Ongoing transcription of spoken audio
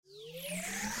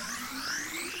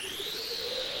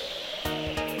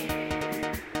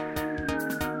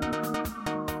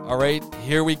All right,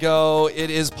 here we go. It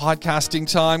is podcasting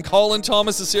time. Colin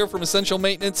Thomas is here from Essential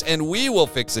Maintenance, and we will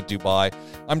fix it Dubai.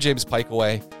 I'm James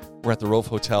Pikeway. We're at the Rove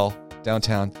Hotel,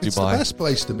 downtown Dubai. It's the best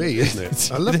place to be, isn't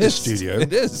it? I love this studio.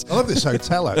 It is. I love this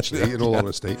hotel, actually, in all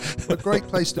honesty. What a great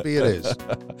place to be it is.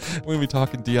 We're going to be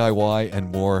talking DIY and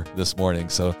more this morning,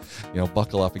 so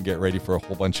buckle up and get ready for a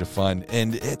whole bunch of fun.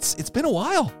 And it's been a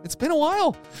while. It's been a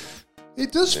while.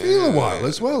 It does feel a while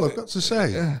as well, I've got to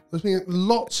say. Yeah. There's been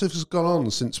lots has gone on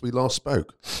since we last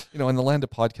spoke. In the land of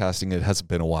podcasting, it hasn't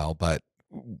been a while, but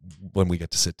when we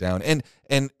get to sit down. And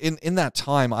in that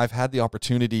time, I've had the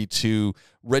opportunity to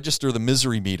register the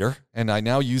misery meter, and I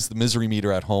now use the misery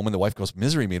meter at home. And the wife goes,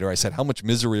 misery meter? I said, how much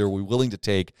misery are we willing to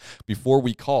take before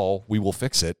we call? We will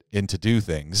fix it and to do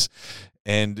things.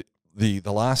 And the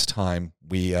last time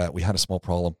we had a small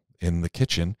problem in the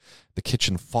kitchen. The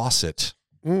kitchen faucet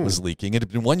was leaking. It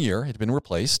had been 1 year. It had been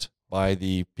replaced by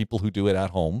the people who do it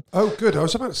at home. Oh, good. I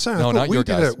was about to say, no, not your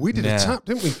guys. We did a tap,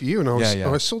 didn't we, for you? And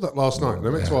I saw that last night, and I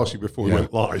meant to ask you before we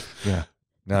went live. Yeah.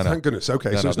 No. Thank goodness.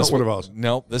 Okay, so it's not one of ours.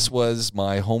 No, this was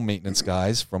my home maintenance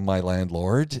guys from my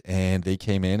landlord, and they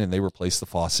came in and they replaced the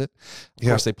faucet. Of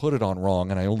course, they put it on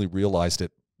wrong, and I only realized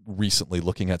it recently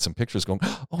looking at some pictures going,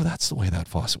 oh, that's the way that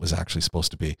faucet was actually supposed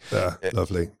to be.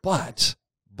 Lovely. But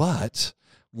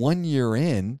 1 year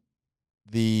in,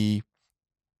 I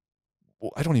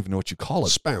don't even know what you call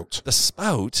it. Spout. The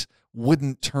spout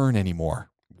wouldn't turn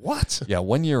anymore. What? Yeah,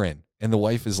 1 year in. And the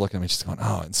wife is looking at me, she's going,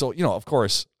 oh. And so, of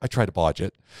course, I try to bodge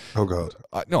it. Oh, God.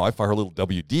 No, I fire a little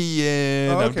WD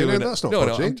in. Oh, okay, that's not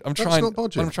bodging.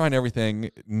 I'm trying everything.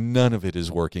 None of it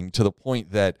is working, to the point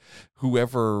that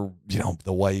whoever,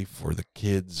 the wife or the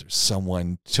kids or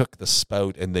someone took the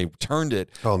spout and they turned it.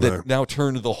 Oh, no. Now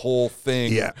turned the whole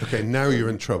thing. Yeah, okay, now you're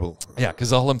in trouble. Yeah,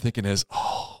 because all I'm thinking is,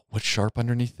 what's sharp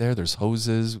underneath there? There's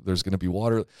hoses. There's going to be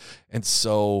water. And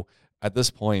so at this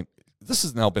point, this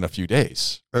has now been a few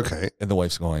days. Okay. And the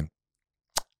wife's going,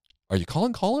 are you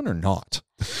calling Colin or not?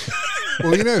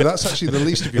 Well, that's actually the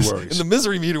least of your worries. And the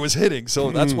misery meter was hitting. So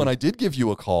that's when I did give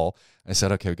you a call. I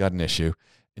said, okay, we got an issue.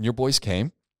 And your boys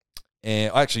came.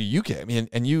 And actually you came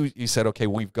and you said, okay,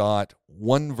 we've got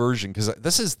one version. Because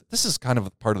this is kind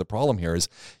of part of the problem here is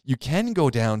you can go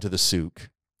down to the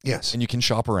souk. Yes. And you can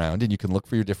shop around and you can look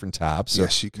for your different taps.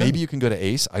 Yes, you can. Maybe you can go to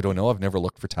Ace. I don't know. I've never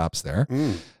looked for taps there.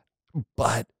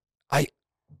 But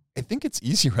I think it's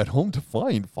easier at home to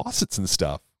find faucets and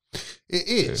stuff. It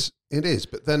is.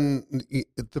 But then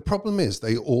the problem is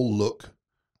they all look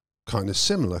kind of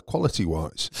similar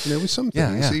quality-wise. With some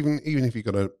things, even if you've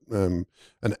got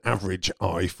an average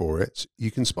eye for it, you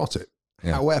can spot it.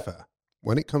 Yeah. However,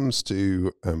 when it comes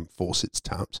to faucets,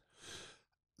 taps,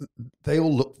 they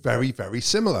all look very, very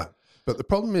similar. But the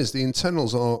problem is the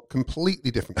internals are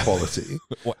completely different quality.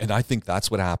 Well, and I think that's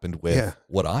what happened with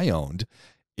what I owned.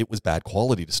 It was bad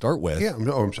quality to start with. Yeah, I'm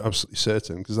absolutely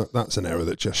certain, because that's an error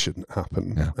that just shouldn't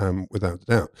happen, without a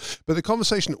doubt. But the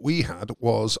conversation that we had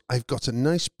was, I've got a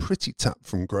nice pretty tap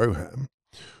from Groham,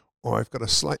 or I've got a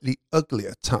slightly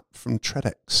uglier tap from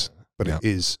Tredex, but it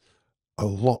is a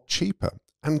lot cheaper.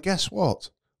 And guess what?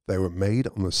 They were made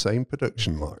on the same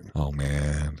production line. Oh,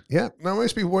 man. Yeah. Now,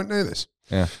 most people won't know this.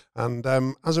 Yeah. And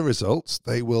as a result,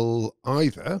 they will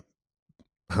either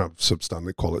have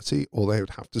substandard quality or they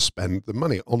would have to spend the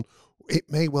money on. It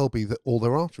may well be that all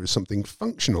they're after is something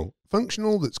functional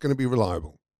that's going to be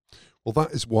reliable. Well,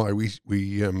 that is why we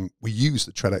use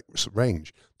the Tredex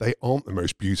range. They aren't the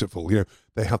most beautiful.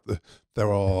 They have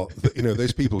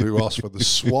those people who ask for the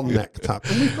swan neck tap,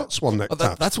 and we've got swan neck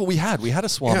taps. That's what we had. We had a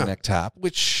swan neck tap,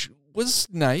 which was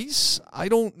nice. I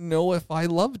don't know if I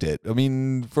loved it. I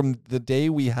mean, from the day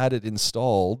we had it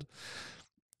installed,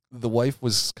 the wife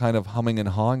was kind of humming and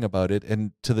hawing about it,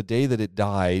 and to the day that it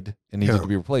died and needed to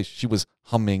be replaced, she was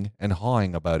humming and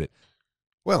hawing about it.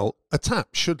 Well, a tap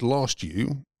should last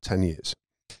you 10 years.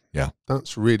 Yeah.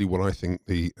 That's really what I think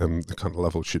the kind of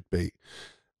level should be.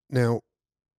 Now,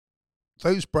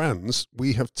 those brands,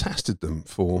 we have tested them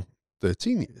for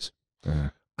 13 years.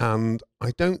 And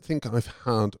I don't think I've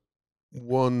had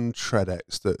one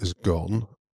Tredex that has gone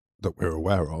that we're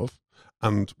aware of,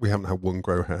 and we haven't had one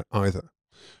Grohair either.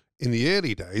 In the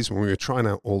early days, when we were trying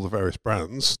out all the various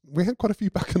brands, we had quite a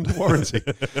few back under warranty.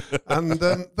 And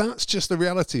that's just the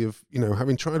reality of,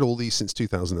 having tried all these since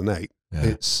 2008,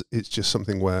 it's just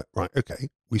something where, right, okay,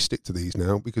 we stick to these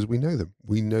now because we know them.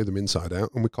 We know them inside out,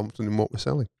 and we're confident in what we're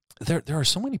selling. There are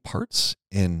so many parts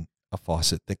in a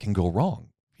faucet that can go wrong.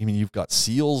 I mean, you've got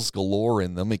seals galore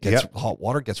in them. It gets hot.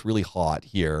 Water gets really hot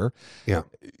here. Yeah.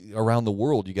 Around the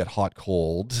world, you get hot,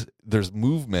 cold. There's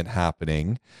movement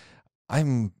happening.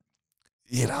 When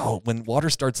water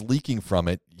starts leaking from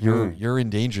it, you're in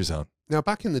danger zone. Now,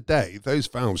 back in the day, those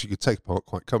valves you could take apart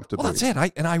quite comfortably. Well, that's it.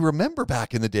 I remember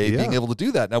back in the day being able to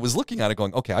do that. And I was looking at it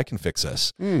going, okay, I can fix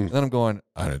this. And then I'm going,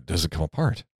 does it come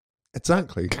apart?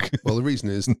 Exactly. Well, the reason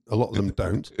is a lot of them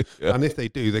don't. Yeah. And if they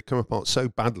do, they come apart so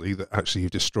badly that actually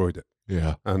you've destroyed it.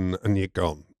 Yeah. And you're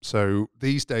gone. So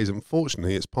these days,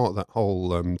 unfortunately, it's part of that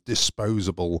whole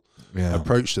disposable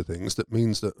approach to things that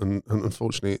means that, and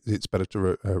unfortunately, it's better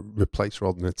to replace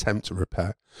rather than attempt to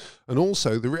repair. And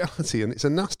also the reality, and it's a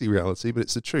nasty reality, but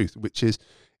it's the truth, which is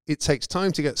it takes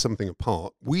time to get something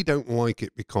apart. We don't like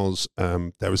it because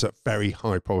there is a very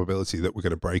high probability that we're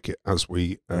going to break it as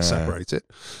we separate it.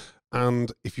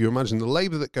 And if you imagine the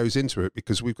labor that goes into it,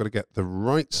 because we've got to get the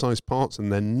right size parts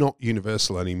and they're not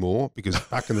universal anymore, because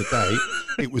back in the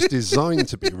day, it was designed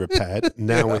to be repaired.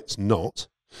 Now it's not.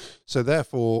 So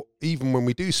therefore, even when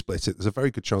we do split it, there's a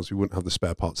very good chance we wouldn't have the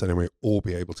spare parts anyway or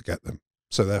be able to get them.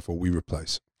 So therefore, we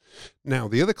replace. Now,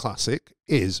 the other classic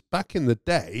is back in the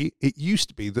day, it used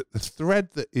to be that the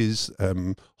thread that is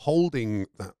holding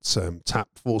that tap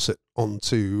faucet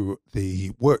onto the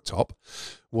worktop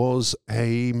was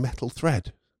a metal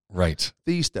thread. Right.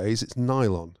 These days, it's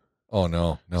nylon. Oh,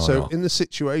 no. So in the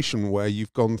situation where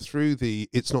you've gone through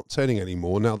it's not turning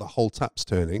anymore, now the whole tap's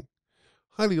turning,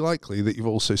 highly likely that you've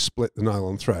also split the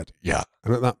nylon thread. Yeah.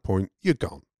 And at that point, you're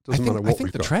gone. Doesn't matter what I think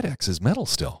we've the got. Tread X is metal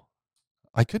still.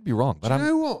 I could be wrong, but Do you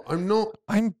know what? I'm not.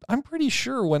 I'm pretty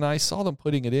sure when I saw them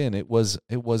putting it in, it was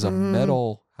a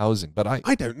metal housing. But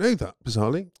I don't know that,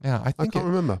 bizarrely. Yeah, I think I can't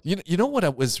remember. You know what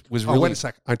it was really. Oh, wait a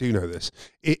sec. I do know this.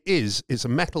 It's a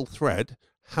metal thread.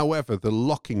 However, the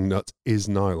locking nut is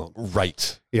nylon.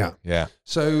 Right. Yeah. Yeah.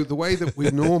 So the way that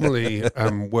we normally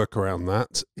work around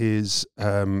that is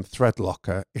thread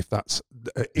locker.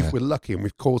 If we're lucky and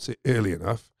we've caught it early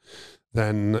enough,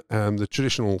 then the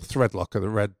traditional thread locker, the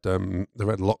red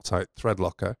Loctite thread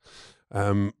locker,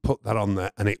 put that on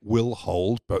there and it will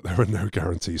hold, but there are no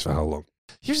guarantees for how long.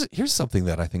 Here's something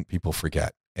that I think people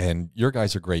forget, and your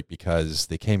guys are great because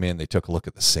they came in, they took a look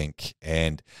at the sink,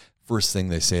 and first thing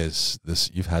they say is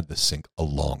this: you've had this sink a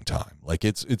long time. Like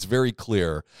it's very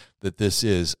clear that this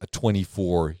is a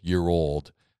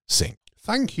 24-year-old sink.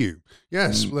 Thank you.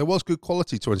 Yes, there was good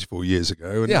quality 24 years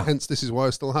ago, and hence this is why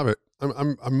I still have it.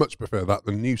 I much prefer that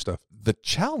than new stuff. The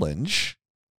challenge,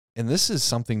 and this is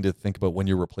something to think about when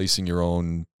you're replacing your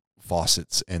own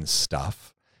faucets and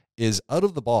stuff, is out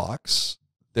of the box,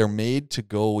 they're made to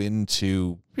go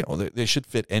into, they should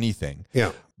fit anything.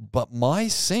 Yeah. But my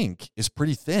sink is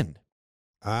pretty thin.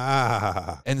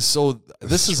 And so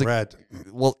this is red.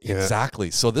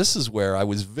 Exactly. So this is where I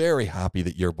was very happy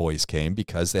that your boys came,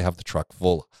 because they have the truck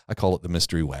full. I call it the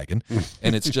mystery wagon,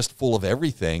 and it's just full of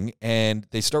everything. And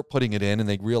they start putting it in, and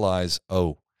they realize,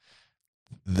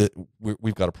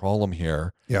 we've got a problem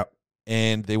here. Yeah.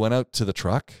 And they went out to the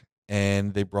truck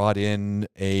and they brought in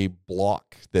a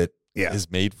block that is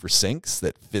made for sinks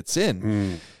that fits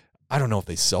in. I don't know if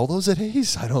they sell those at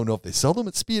Ace. I don't know if they sell them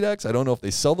at SpeedX. I don't know if they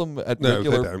sell them at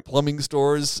regular plumbing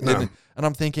stores. No. And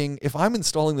I'm thinking, if I'm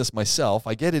installing this myself,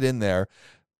 I get it in there,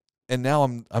 and now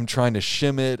I'm trying to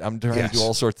shim it. I'm trying to do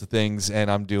all sorts of things, and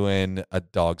I'm doing a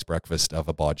dog's breakfast of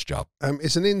a bodge job.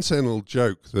 It's an internal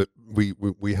joke that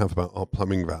we have about our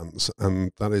plumbing vans,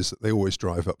 and that is that they always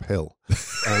drive uphill.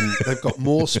 They've got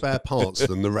more spare parts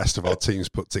than the rest of our teams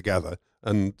put together.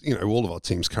 And, all of our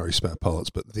teams carry spare parts,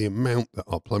 but the amount that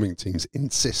our plumbing teams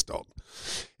insist on,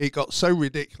 it got so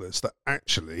ridiculous that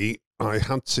actually I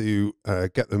had to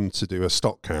get them to do a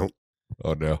stock count.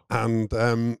 Oh, no. And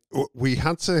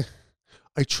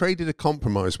I traded a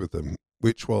compromise with them,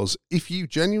 which was, if you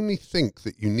genuinely think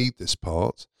that you need this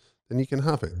part, then you can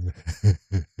have it.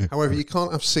 However, you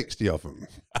can't have 60 of them.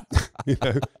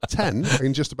 10 I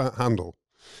can just about handle.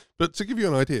 But to give you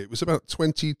an idea, it was about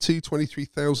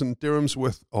 23,000 dirhams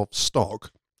worth of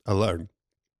stock alone.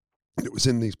 It was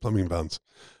in these plumbing vans.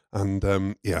 And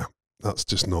that's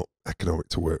just not economic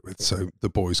to work with. So the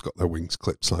boys got their wings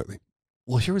clipped slightly.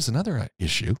 Well, here was another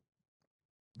issue.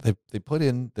 They put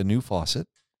in the new faucet.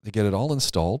 They get it all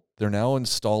installed. They're now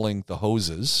installing the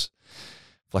hoses,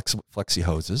 Flexi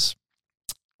hoses,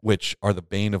 which are the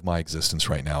bane of my existence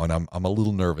right now. And I'm a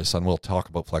little nervous, and we'll talk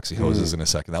about Flexi hoses in a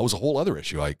second. That was a whole other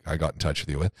issue I got in touch with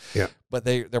you with. Yeah. But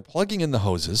they're plugging in the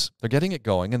hoses, they're getting it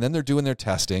going, and then they're doing their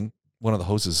testing. One of the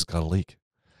hoses has got a leak.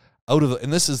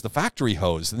 And this is the factory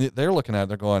hose. And they're looking at it,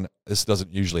 they're going, this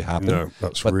doesn't usually happen. No,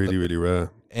 that's really, really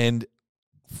rare. And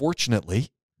fortunately,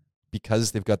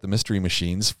 because they've got the mystery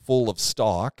machines full of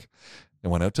stock, they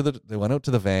went out to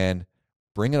the van,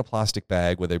 bringing a plastic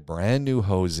bag with a brand new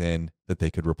hose in that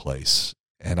they could replace.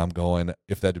 And I'm going,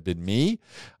 if that had been me,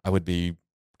 I would be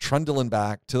trundling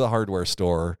back to the hardware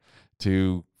store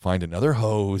to find another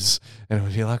hose, and it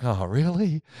would be like, oh,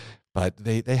 really? But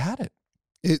they had it.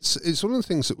 It's one of the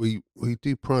things that we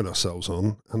do pride ourselves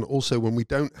on, and also when we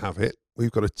don't have it,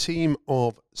 we've got a team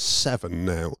of 7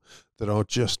 now that are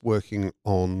just working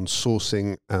on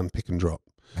sourcing and pick and drop.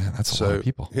 Man, that's a lot of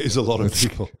people. It is a lot of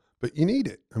people, but you need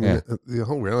it. I mean, the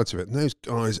whole reality of it, and those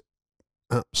guys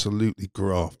absolutely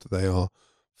graft. They are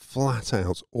flat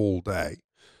out all day.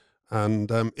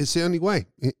 And it's the only way.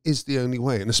 It is the only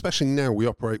way. And especially now we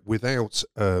operate without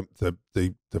the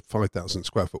 5,000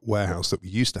 square foot warehouse that we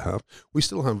used to have. We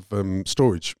still have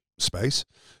storage space.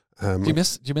 Do you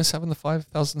miss having the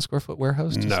 5,000 square foot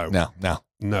warehouse? No.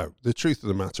 No. The truth of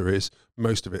the matter is,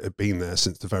 most of it had been there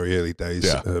since the very early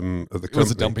days of the company. It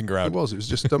was a dumping ground. It was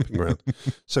just a dumping ground.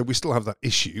 So we still have that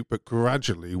issue, but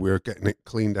gradually we're getting it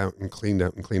cleaned out and cleaned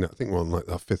out and cleaned out. I think we're on like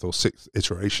our 5th or 6th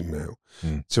iteration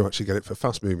now to actually get it for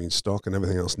fast moving stock, and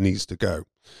everything else needs to go.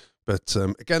 But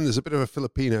again, there's a bit of a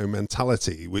Filipino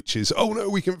mentality, which is, oh no,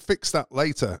 we can fix that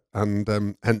later,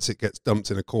 and hence it gets dumped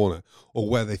in a corner, or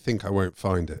where they think I won't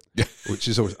find it, which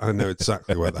is always, I know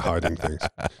exactly where they're hiding things.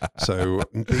 So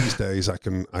these days I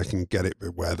can get it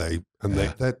where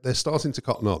they're starting to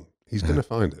cotton on. He's going to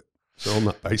find it. So on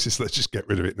that basis, let's just get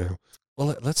rid of it now.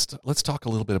 Well, let's talk a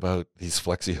little bit about these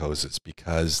Flexi hoses,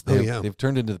 because they've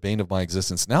turned into the bane of my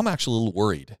existence. Now I'm actually a little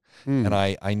worried, and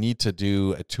I need to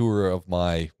do a tour of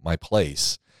my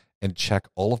place and check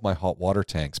all of my hot water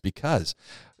tanks, because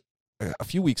a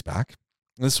few weeks back,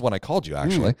 and this is when I called you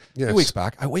actually, yes. a few weeks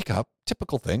back, I wake up,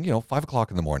 typical thing, 5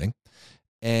 o'clock in the morning,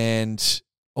 and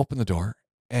open the door,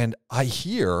 and I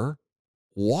hear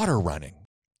water running.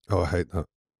 Oh, I hate that.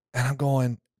 And I'm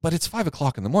going, but it's 5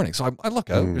 o'clock in the morning. So I look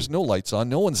out, there's no lights on,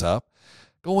 no one's up,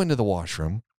 go into the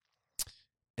washroom,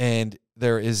 and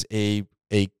there is a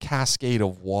cascade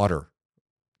of water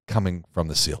coming from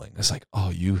the ceiling. It's like, oh,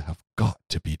 you have got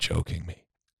to be joking me.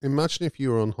 Imagine if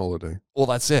you were on holiday. Well,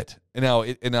 that's it. And now,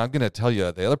 and I'm going to tell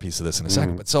you the other piece of this in a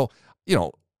second. But so,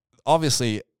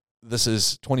 obviously, this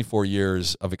is 24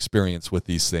 years of experience with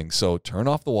these things. So turn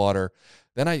off the water.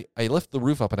 Then I lift the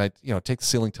roof up and I take the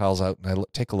ceiling tiles out and I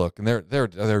take a look, and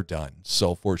they're done.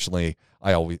 So fortunately,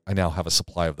 I now have a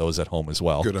supply of those at home as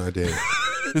well. Good idea.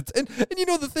 and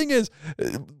the thing is,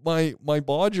 my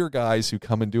bodger guys who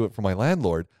come and do it for my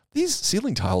landlord, these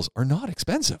ceiling tiles are not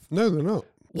expensive. No, they're not.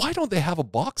 Why don't they have a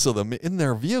box of them in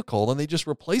their vehicle and they just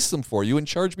replace them for you and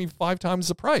charge me 5 times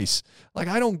the price? Like,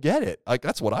 I don't get it. Like,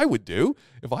 that's what I would do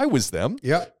if I was them.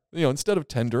 Yeah. Instead of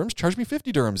 10 dirhams, charge me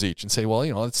 50 dirhams each and say,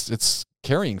 well, it's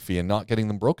carrying fee and not getting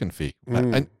them broken fee.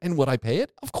 And would I pay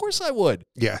it? Of course I would.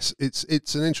 Yes,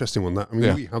 it's an interesting one.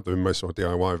 We have them in most of our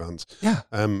DIY vans. Yeah.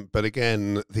 But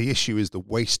again, the issue is the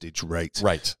wastage rate.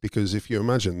 Right. Because if you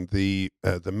imagine the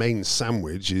main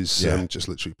sandwich is just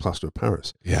literally plaster of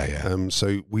Paris. Yeah.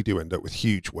 So we do end up with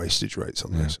huge wastage rates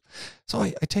on this. So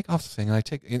I take off the thing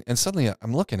and suddenly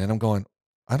I'm looking and I'm going,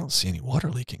 I don't see any water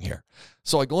leaking here.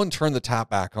 So I go and turn the tap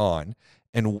back on,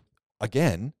 and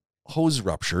again, hose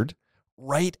ruptured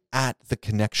right at the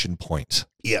connection point.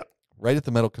 Yeah. Right at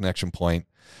the metal connection point.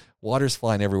 Water's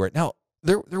flying everywhere. Now,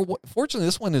 fortunately,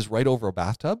 this one is right over a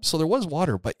bathtub, so there was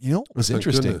water. But what was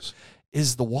interesting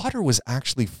is the water was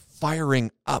actually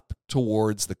firing up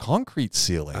towards the concrete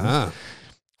ceiling,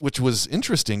 which was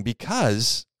interesting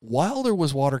because while there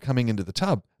was water coming into the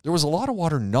tub, there was a lot of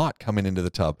water not coming into the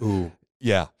tub. Ooh.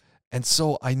 Yeah. And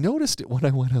so I noticed it when I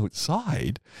went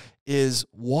outside is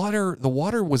the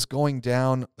water was going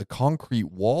down the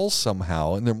concrete wall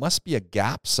somehow, and there must be a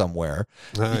gap somewhere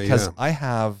because I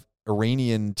have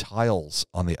Iranian tiles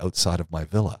on the outside of my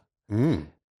villa. And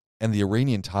the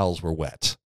Iranian tiles were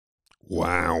wet.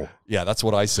 Wow. Yeah, that's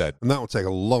what I said. And that will take a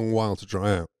long while to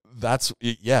dry out.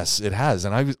 Yes, it has.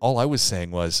 And all I was saying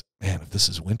was, man, if this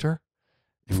is winter,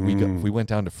 if we went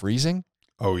down to freezing,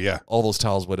 oh yeah, all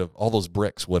those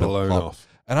bricks would have blown off.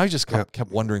 And I just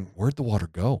kept wondering, where'd the water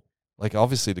go? Like,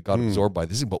 obviously it got absorbed by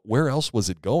this thing, but where else was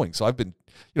it going? So I've been,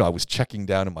 I was checking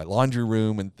down in my laundry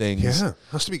room and things. Yeah,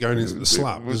 has to be going into the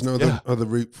slab. There's no other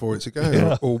route for it to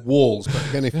go, or walls. But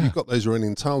again, if you've got those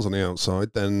running tiles on the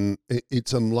outside, then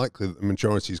it's unlikely that the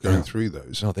majority is going through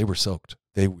those. No, they were soaked.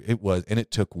 And it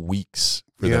took weeks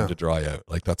for them to dry out.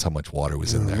 Like, that's how much water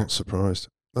was in there. I'm not surprised.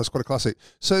 That's quite a classic.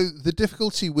 So the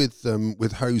difficulty with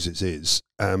hoses is,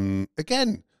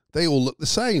 again, they all look the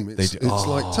same. It's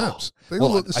like taps. They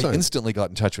all look the same. I instantly got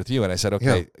in touch with you and I said,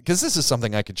 okay, because this is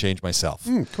something I could change myself.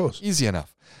 Of course. Easy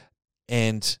enough.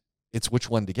 And it's which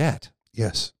one to get.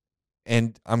 Yes.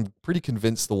 And I'm pretty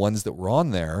convinced the ones that were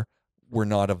on there were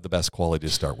not of the best quality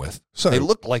to start with. So they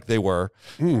looked like they were,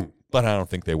 but I don't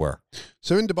think they were.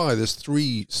 So in Dubai, there's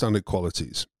 3 standard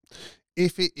qualities.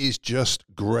 If it is just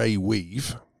grey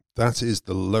weave, That is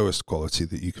the lowest quality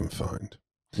that you can find.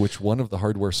 Which one of the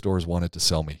hardware stores wanted to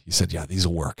sell me? He said, yeah, these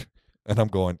will work. And I'm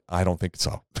going, I don't think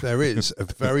so. There is a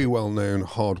very well-known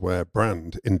hardware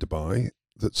brand in Dubai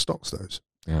that stocks those.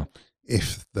 Yeah.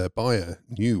 If their buyer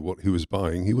knew what he was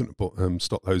buying, he wouldn't have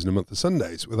stocked those in a month of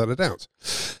Sundays, without a doubt.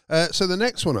 So the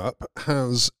next one up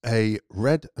has a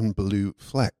red and blue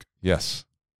fleck. Yes.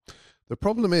 The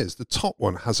problem is the top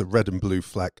one has a red and blue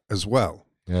fleck as well.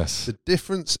 Yes. The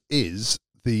difference is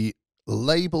the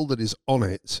label that is on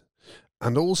it,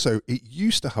 and also it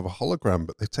used to have a hologram,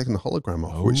 but they've taken the hologram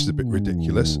off, which is a bit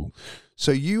ridiculous.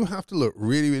 So you have to look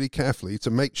really, really carefully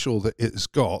to make sure that it's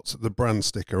got the brand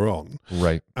sticker on.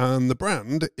 Right. And the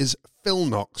brand is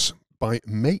Philnox by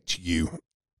Mate You.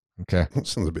 Okay. That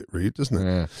sounds a bit rude, doesn't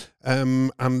it? Yeah.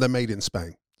 And they're made in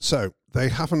Spain. So they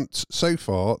haven't, so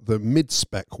far, the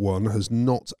mid-spec one has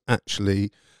not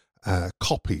actually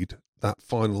copied that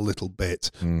final little bit.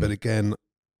 But again,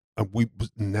 we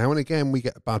now and again we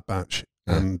get a bad batch.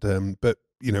 And but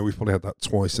you know, we've probably had that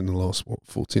twice in the last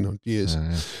 14 odd years.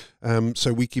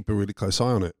 So we keep a really close eye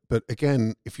on it. But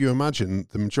again, if you imagine,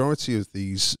 the majority of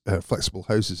these flexible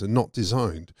hoses are not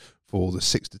designed for the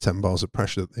 6 to 10 bars of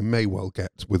pressure that they may well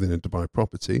get within a Dubai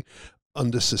property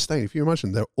under sustain. If you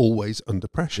imagine, they're always under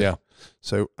pressure. Yeah.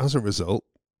 So as a result,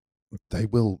 they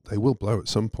will blow at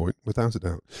some point, without a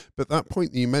doubt. But that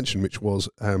point that you mentioned, which was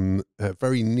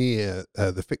very near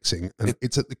the fixing, and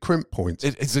it's at the crimp point.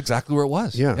 It's exactly where it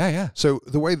was. Yeah. Yeah. So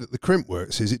the way that the crimp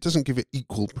works is it doesn't give it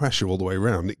equal pressure all the way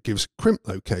around. It gives crimp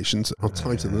locations that are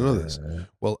tighter than others.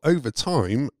 Well, over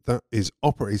time, that is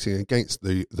operating against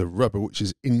the rubber, which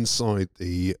is inside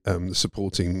the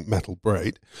supporting metal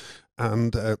braid,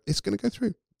 and it's going to go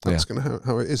through. That's going to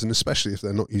how it is, and especially if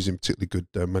they're not using particularly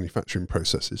good manufacturing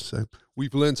processes. So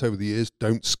we've learnt over the years,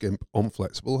 don't skimp on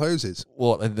flexible hoses.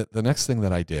 Well, and the next thing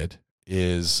that I did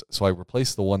is, so I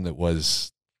replaced the one that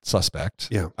was suspect.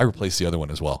 Yeah. I replaced the other one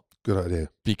as well. Good idea.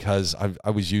 Because I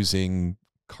was using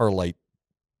Carlite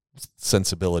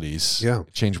sensibilities. Yeah.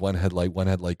 Change one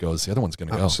headlight goes, the other one's going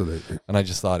to go. Absolutely. And I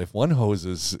just thought, if one hose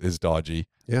is dodgy,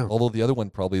 although the other one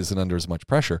probably isn't under as much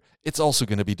pressure, it's also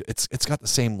going to be, it's got the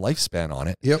same lifespan on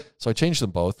it. Yep. So I changed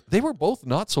them both. They were both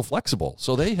not so flexible.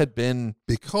 So they had been...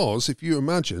 Because if you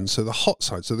imagine, so the hot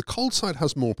side, so the cold side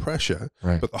has more pressure,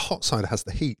 but the hot side has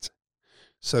the heat.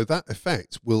 So that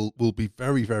effect will be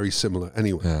very, very similar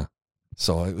anyway. Yeah.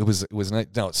 So it was nice.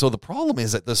 Now, so the problem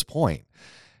is, at this point,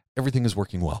 everything is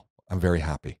working well. I'm very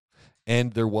happy.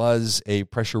 And there was a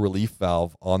pressure relief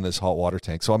valve on this hot water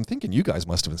tank. So I'm thinking you guys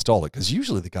must have installed it, because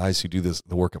usually the guys who do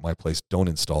the work at my place don't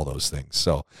install those things.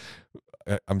 So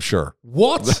I'm sure.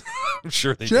 What? I'm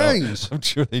sure they James. don't. I'm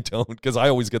sure they don't, because I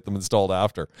always get them installed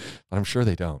after. But I'm sure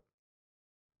they don't.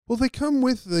 Well, they come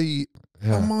with the...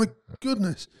 Yeah. Oh, my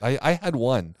goodness. I had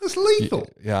one. That's lethal.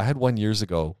 Yeah, I had one years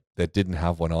ago that didn't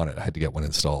have one on it. I had to get one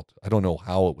installed. I don't know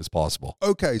how it was possible.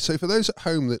 Okay, so for those at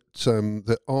home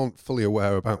that aren't fully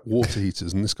aware about water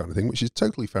heaters and this kind of thing, which is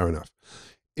totally fair enough,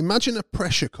 imagine a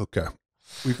pressure cooker.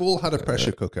 We've all had a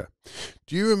pressure cooker.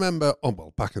 Do you remember,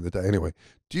 back in the day anyway,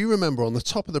 do you remember on the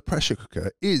top of the pressure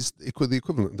cooker is the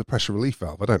equivalent of the pressure relief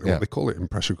valve? I don't know what they call it in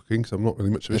pressure cooking, because I'm not really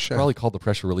much of a chef. It's probably called the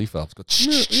pressure relief valve.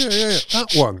 Yeah,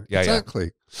 that one. Yeah,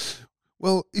 exactly.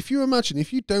 Well, if you imagine,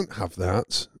 if you don't have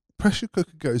that, pressure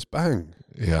cooker goes bang.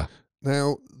 Yeah.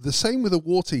 Now, the same with a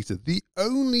water heater. The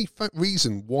only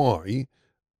reason why,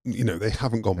 they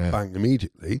haven't gone bang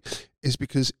immediately is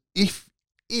because if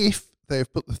they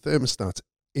have put the thermostat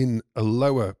in a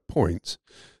lower point,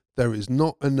 there is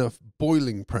not enough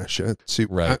boiling pressure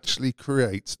to actually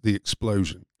create the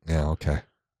explosion. Yeah, okay.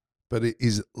 But it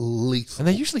is lethal. And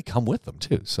they usually come with them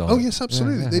too. So. Oh, yes,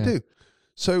 absolutely. They do.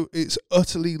 So it's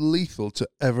utterly lethal to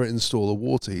ever install a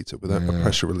water heater without a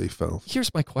pressure relief valve.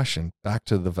 Here's my question, back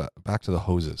to the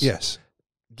hoses. Yes.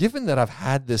 Given that I've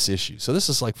had this issue, so this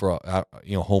is like for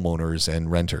homeowners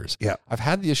and renters. Yeah. I've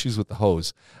had the issues with the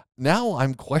hose. Now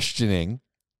I'm questioning,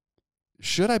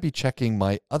 should I be checking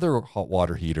my other hot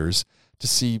water heaters to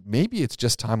see maybe it's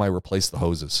just time I replace the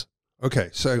hoses? Okay,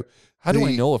 so how do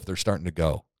I know if they're starting to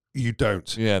go? You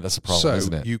don't. Yeah, that's a problem,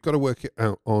 isn't it? You've got to work it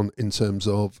out in terms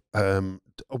of,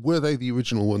 were they the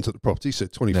original ones at the property, so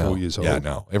 24 years old? Yeah,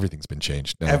 no. Everything's been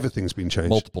changed now. Everything's been changed.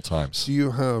 Multiple times. Do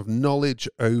you have knowledge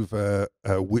over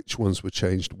which ones were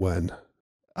changed when?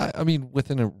 I mean,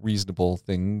 within a reasonable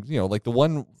thing, like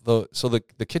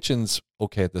the kitchen's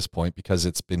okay at this point because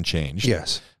it's been changed.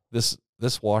 Yes. This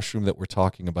washroom that we're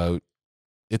talking about,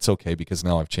 it's okay because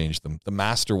now I've changed them. The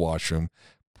master washroom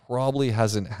probably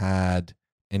hasn't had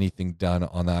anything done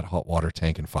on that hot water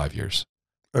tank in 5 years.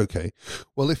 Okay.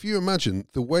 Well, if you imagine,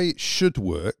 the way it should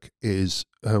work is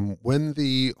when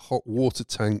the hot water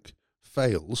tank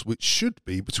fails, which should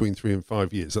be between 3 and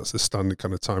 5 years. That's the standard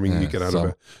kind of timing you get out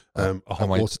of a hot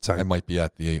water tank. I might be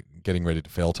at the getting ready to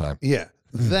fail time. Yeah.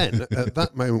 Then at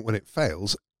that moment when it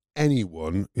fails,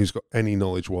 anyone who's got any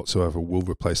knowledge whatsoever will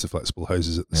replace the flexible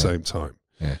hoses at the same time.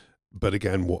 Yeah. But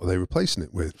again, what are they replacing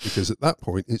it with? Because at that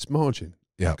point, it's margin.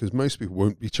 Yeah. Because most people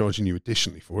won't be charging you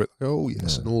additionally for it. Like, oh,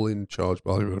 yes, an all-in charge,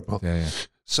 blah, blah, blah. Yeah.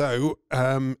 So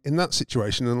in that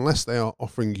situation, unless they are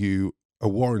offering you a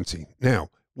warranty. Now,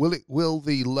 will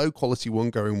the low-quality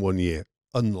one go in 1 year?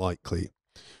 Unlikely.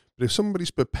 But if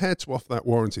somebody's prepared to offer that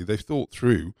warranty, they've thought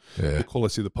through the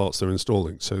quality of the parts they're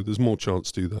installing. So there's more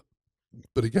chance to do that.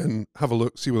 But again, have a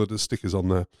look, see whether there's stickers on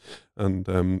there. And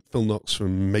Phil Knox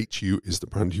from Mate You is the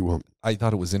brand you want. I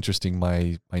thought it was interesting.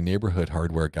 My neighborhood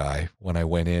hardware guy, when I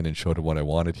went in and showed him what I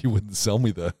wanted, he wouldn't sell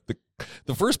me the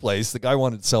first place. The guy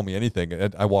wanted to sell me anything,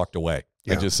 and I walked away.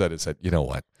 Yeah. I just said, you know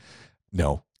what?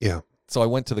 No. Yeah. So I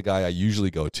went to the guy I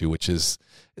usually go to, which is,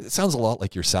 it sounds a lot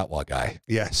like your Satwa guy.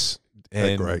 Yes. And,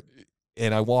 they're great.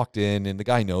 And I walked in, and the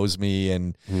guy knows me,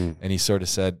 and he sort of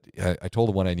said, I told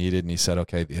him what I needed, and he said,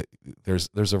 okay,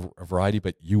 there's a variety,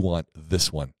 but you want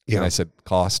this one. Yeah. And I said,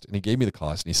 cost, and he gave me the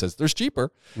cost, and he says, there's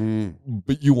cheaper,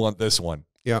 but you want this one.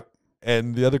 Yeah.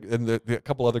 And the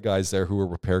couple other guys there who were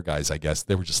repair guys, I guess,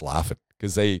 they were just laughing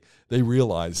because they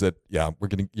realized that,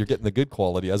 you're getting the good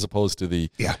quality as opposed to the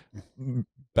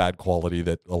bad quality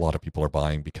that a lot of people are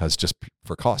buying because just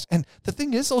for cost. And the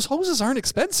thing is, those hoses aren't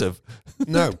expensive.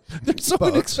 No. They're so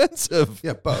inexpensive.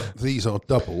 Yeah, but these are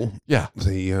double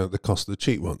the cost of the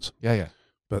cheap ones. Yeah.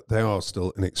 But they are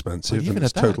still inexpensive, But even and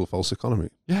it's at that- total false economy.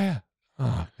 Yeah.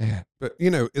 Oh, man. But,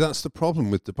 that's the problem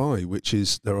with Dubai, which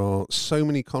is there are so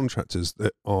many contractors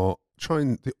that are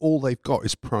all they've got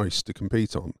is price to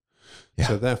compete on. Yeah.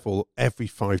 So therefore, every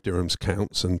 5 dirhams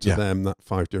counts, and to them, that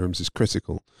 5 dirhams is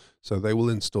critical. So they will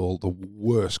install the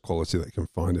worst quality they can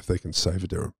find if they can save a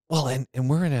dirham. Well, and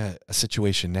we're in a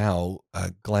situation now,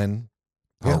 Glenn,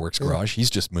 Powerworks Garage, he's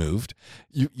just moved.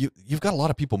 You've got a lot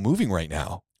of people moving right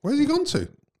now. Where's he gone to?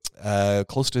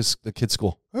 Close to the kids'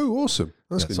 school. Oh, awesome.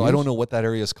 That's good so news. I don't know what that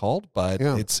area is called, but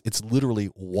it's literally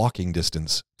walking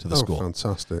distance to the school.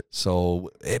 Fantastic. So,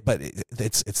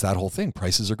 it's that whole thing.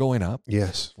 Prices are going up.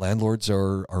 Yes. Landlords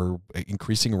are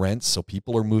increasing rents, so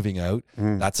people are moving out.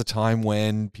 That's a time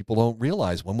when people don't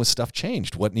realize when was stuff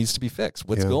changed, what needs to be fixed,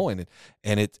 what's going,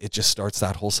 and it just starts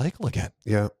that whole cycle again.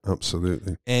 Yeah,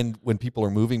 absolutely. And when people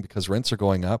are moving because rents are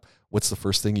going up, what's the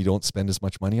first thing you don't spend as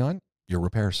much money on? Your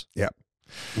repairs. Yeah.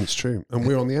 It's true, and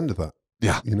we're on the end of that.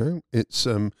 Yeah, it's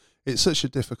such a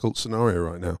difficult scenario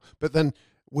right now. But then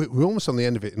we're almost on the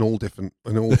end of it in all different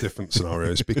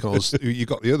scenarios because you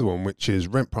got the other one, which is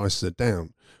rent prices are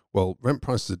down. Well, rent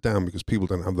prices are down because people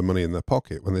don't have the money in their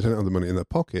pocket. When they don't have the money in their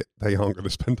pocket, they aren't going to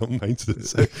spend on maintenance.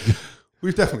 So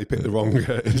we've definitely picked the wrong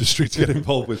industry to get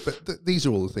involved with. But these are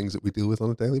all the things that we deal with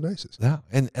on a daily basis. Yeah,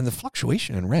 and the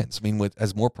fluctuation in rents. I mean,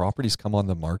 as more properties come on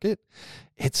the market,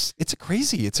 it's a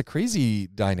crazy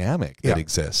dynamic that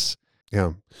exists.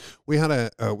 Yeah, we've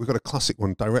got a classic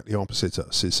one directly opposite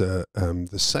us. It's the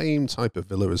same type of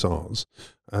villa as ours,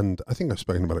 and I think I've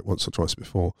spoken about it once or twice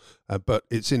before. But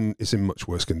it's in much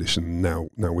worse condition now.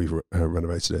 Now we've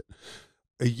renovated it.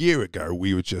 A year ago,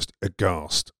 we were just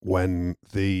aghast when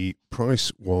the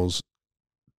price was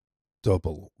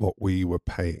double what we were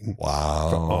paying for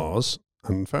ours.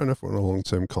 And fair enough, we're on a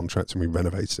long-term contract and we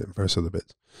renovated it and various other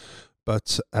bits.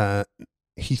 But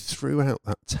he threw out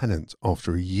that tenant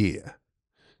after a year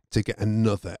to get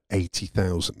another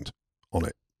 80,000 on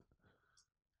it.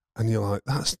 And you're like,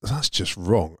 that's just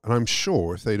wrong. And I'm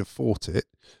sure if they'd have fought it,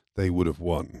 they would have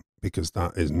won, because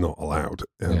that is not allowed.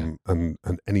 And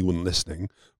anyone listening,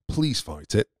 please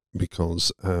fight it,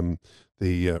 because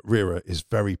the RERA is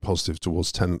very positive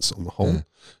towards tenants on the whole.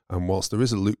 And whilst there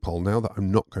is a loophole now that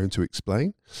I'm not going to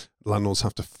explain, landlords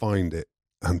have to find it.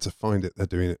 And to find it, they're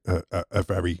doing a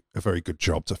very good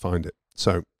job to find it.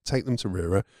 So take them to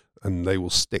RERA, and they will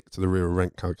stick to the RERA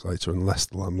rent calculator unless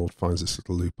the landlord finds this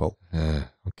little loophole.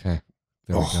 Okay.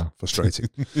 There we go. Frustrating.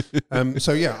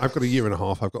 So yeah, I've got a year and a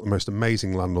half. I've got the most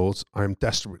amazing landlords. I am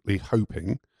desperately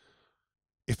hoping,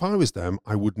 if I was them,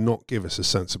 I would not give us a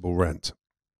sensible rent.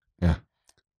 Yeah.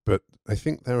 But I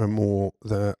think they're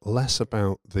less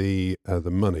about the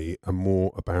money and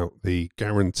more about the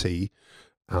guarantee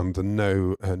and the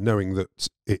knowing that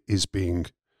it is being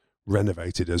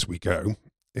renovated as we go.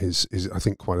 is I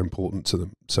think quite important to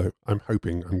them. So I'm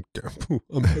hoping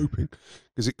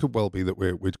because it could well be that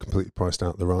we're completely priced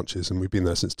out of the ranches, and we've been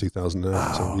there since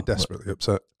 2008, so we're desperately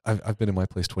upset. I've been in my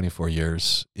place 24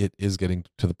 years. It is getting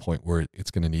to the point where it's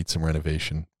going to need some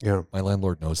renovation. Yeah, my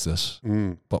landlord knows this,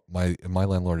 but my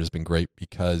landlord has been great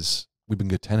because we've been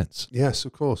good tenants. Yes,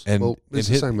 of course. And well, it's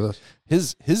the same with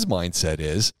us. His mindset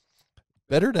is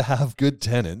better to have good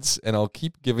tenants, and I'll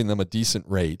keep giving them a decent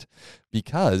rate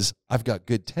because I've got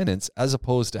good tenants, as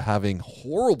opposed to having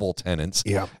horrible tenants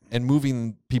and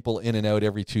moving people in and out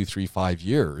every 2, 3, 5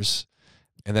 years,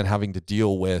 and then having to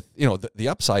deal with, the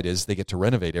upside is they get to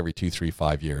renovate every 2, 3,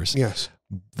 5 years. Yes.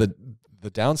 The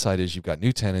downside is you've got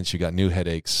new tenants, you got new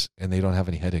headaches, and they don't have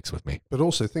any headaches with me. But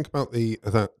also think about you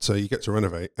get to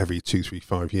renovate every 2, 3,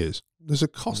 5 years. There's a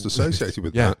cost associated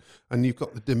with that, and you've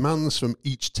got the demands from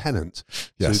each tenant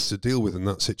to deal with in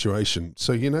that situation.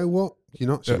 So you know what? You're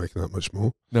not actually making that much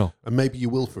more. No. And maybe you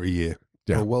will for a year.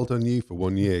 Yeah. Well done you for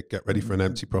 1 year. Get ready for an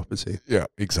empty property. Yeah,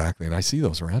 exactly. And I see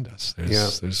those around us.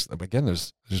 There's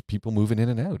people moving in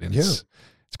and out, and it's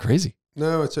crazy.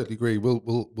 No, I totally agree.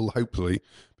 We'll hopefully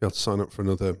be able to sign up for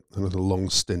another long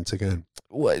stint again.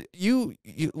 What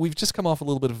we've just come off a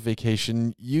little bit of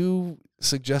vacation. You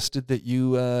suggested that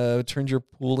you turned your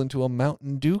pool into a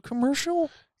Mountain Dew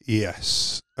commercial?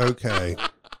 Yes. Okay.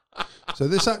 So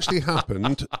this actually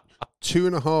happened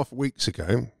 2.5 weeks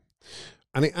ago,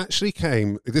 and it actually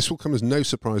this will come as no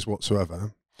surprise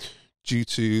whatsoever, due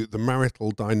to the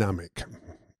marital dynamic.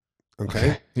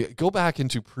 Okay. Go back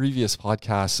into previous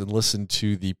podcasts and listen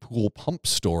to the pool pump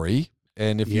story.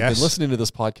 And if you've been listening to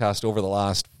this podcast over the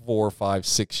last 4, 5,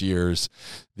 6 years,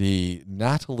 the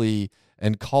Natalie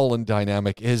and Colin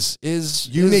dynamic is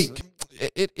unique.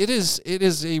 It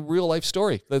is a real life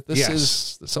story. This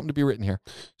is something to be written here.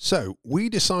 So we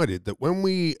decided that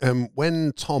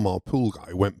when Tom, our pool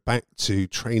guy, went back to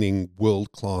training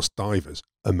world-class divers,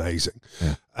 amazing.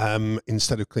 Yeah.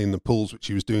 Instead of cleaning the pools, which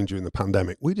he was doing during the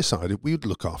pandemic, we decided we would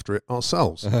look after it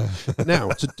ourselves. Now,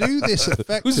 to do this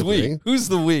effectively, who's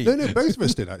the we? No, both of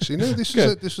us did actually. No, this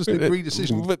was an agreed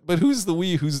decision. But who's the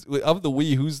we? Who's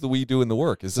the we doing the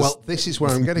work? Is this? Well, this is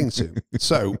where I'm getting to.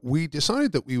 So we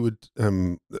decided that we would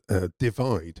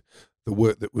divide the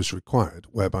work that was required,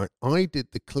 whereby I did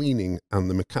the cleaning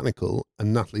and the mechanical,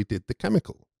 and Natalie did the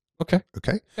chemical. Okay.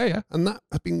 Yeah. And that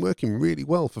had been working really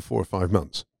well for 4 or 5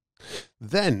 months.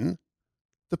 Then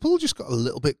the pool just got a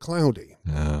little bit cloudy.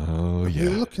 Oh, yeah. We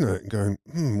were looking at it and going,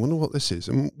 wonder what this is.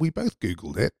 And we both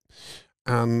Googled it,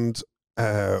 and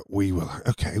we were like,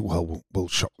 okay, well, we'll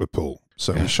shock the pool.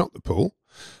 So we shocked the pool,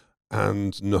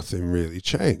 and nothing really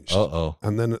changed. Uh-oh.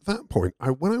 And then at that point,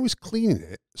 when I was cleaning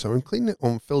it, so I'm cleaning it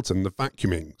on filter and the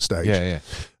vacuuming stage. Yeah.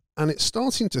 And it's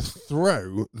starting to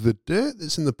throw the dirt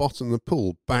that's in the bottom of the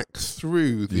pool back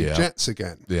through the jets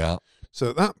again. Yeah. So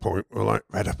at that point, we're like,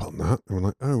 read up on that. And we're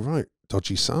like, oh, right,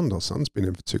 dodgy sand. Our sand's been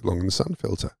in for too long in the sand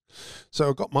filter. So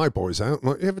I got my boys out. I'm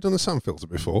like, you ever done a sand filter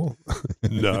before?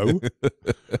 No.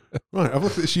 Right, I've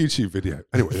looked at this YouTube video.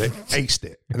 Anyway, they aced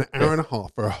it. An hour and a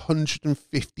half for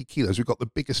 150 kilos. We've got the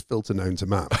biggest filter known to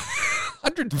man.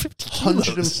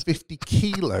 150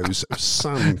 kilos of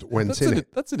sand went in it.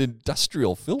 That's an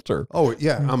industrial filter. Oh,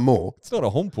 yeah, and more. It's not a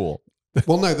home pool.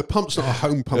 Well, no, the pump's not a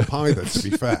home pump either, to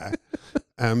be fair.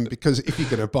 Because if you're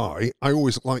going to buy, I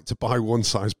always like to buy one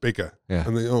size bigger. Yeah.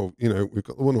 And then, we've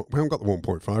got we haven't got the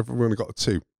 1.5, we've only got a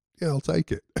 2. Yeah, I'll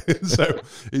take it. So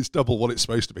it's double what it's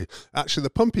supposed to be. Actually,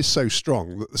 the pump is so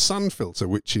strong that the sand filter,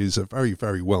 which is a very,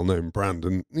 very well-known brand,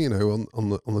 and on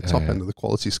the top end of the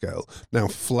quality scale, now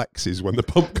flexes when the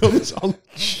pump comes on.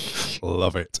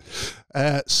 Love it.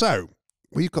 So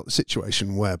we've got the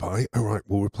situation whereby, all right,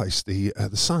 we'll replace the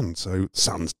sand. So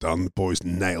sand's done. The boys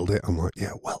nailed it. I'm like,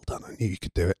 yeah, well done. I knew you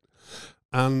could do it.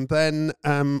 And then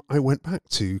I went back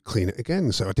to clean it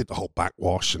again. So I did the whole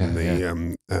backwash and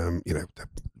the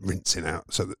rinsing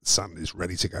out so that the sand is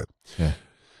ready to go. Yeah.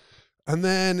 And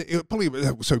then we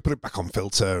put it back on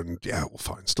filter, and well,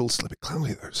 fine. Still a bit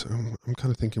cloudy though. So I'm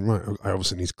kind of thinking, right, I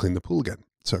obviously need to clean the pool again.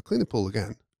 So I clean the pool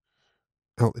again.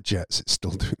 Out the jets, it's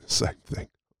still doing the same thing.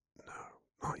 No,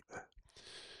 nightmare.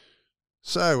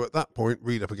 So at that point,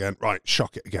 read up again. Right,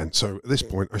 shock it again. So at this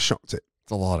point, I shocked it.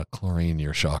 It's a lot of chlorine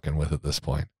you're shocking with at this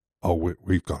point. Oh,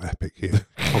 we've got epic here.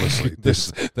 Honestly,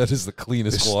 that is the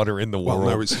cleanest water in the world.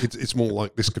 Well, no, it's more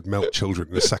like this could melt children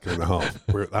in a second and a half.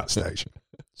 We're at that stage.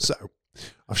 So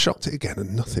I've shocked it again,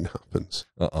 and nothing happens.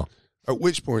 Uh-oh. At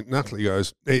which point, Natalie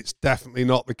goes, "It's definitely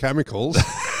not the chemicals,"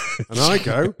 and I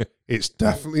go, "It's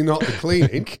definitely not the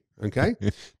cleaning." Okay.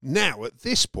 Now at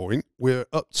this point, we're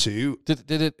up to. Did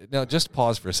it? Now just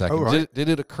pause for a second. Oh, right. Did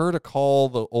it occur to call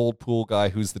the old pool guy,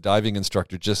 who's the diving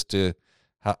instructor, just to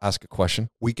ask a question?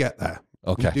 We get there.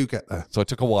 Okay. We do get there. So it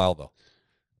took a while, though.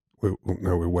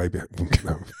 We're way behind.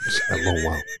 No, it's a long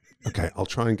while. Okay, I'll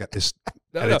try and get this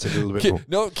edited a little bit more.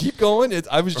 No, keep going.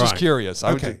 I was just curious.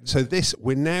 Okay, so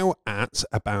we're now at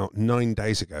about 9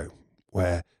 days ago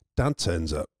where Dad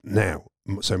turns up now.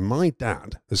 So my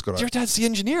dad has got Your dad's the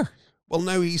engineer. Well,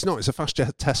 no, he's not. He's a fast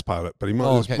jet test pilot, but he might,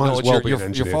 Okay. might as well be an Your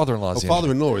engineer. father-in-law's the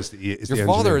father-in-law is the your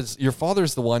father your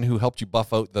father's the one who helped you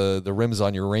buff out the rims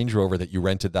on your Range Rover that you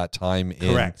rented that time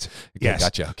in. Correct. Okay, Yes.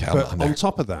 Gotcha. Okay, But on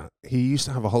top of that, he used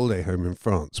to have a holiday home in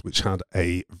France, which had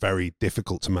a very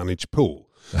difficult to manage pool.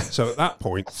 So at that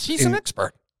point, he's an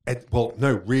expert. Well,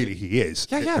 no, really, he is.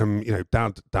 Yeah.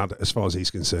 Dad, as far as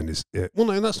he's concerned, is well,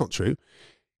 no, that's not true.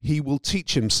 He will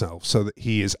teach himself so that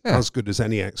he is as good as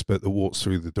any expert that walks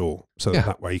through the door. So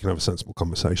that way you can have a sensible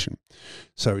conversation.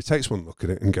 So he takes one look at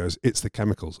it and goes, "It's the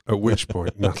chemicals." At which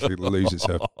point Natalie loses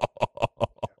her.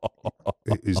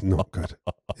 It is not good.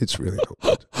 It's really not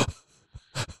good.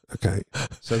 Okay.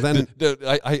 So then,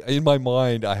 I in my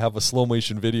mind, I have a slow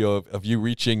motion video of you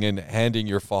reaching and handing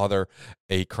your father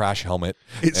a crash helmet.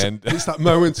 It's that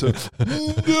moment of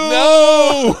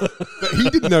no, but he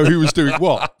didn't know who was doing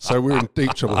what. So we're in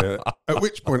deep trouble here. At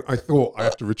which point I thought I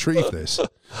have to retrieve this.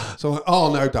 So I'm like,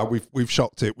 oh no, Dad, we've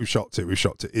shocked it.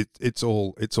 It's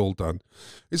all done.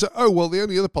 He's like, oh well, the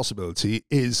only other possibility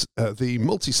is the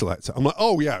multi-selector. I'm like,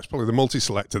 oh yeah, it's probably the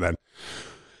multi-selector then.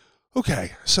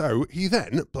 Okay, so he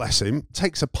then, bless him,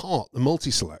 takes apart the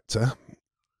multi-selector.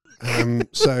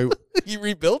 So he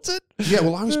rebuilt it. Yeah,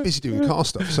 well, I was busy doing car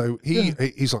stuff, so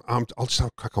he's like, I'll just have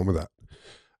a crack on with that.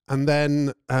 And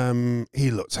then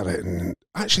he looked at it, and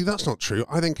actually, that's not true.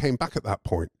 I then came back at that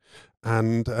point,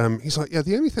 and he's like, yeah,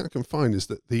 the only thing I can find is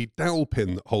that the dowel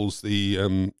pin that holds the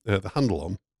handle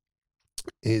on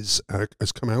has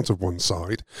come out of one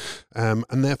side,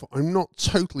 and therefore I'm not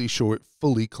totally sure it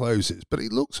fully closes, but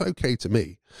it looks okay to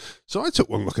me. So I took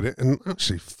one look at it, and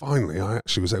finally I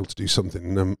was able to do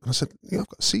something. And I said, I've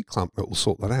got a C-clamp that will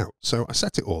sort that out. So I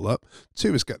set it all up.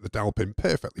 2 is get the dowel pin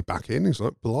perfectly back in. He's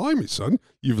like, blimey, son,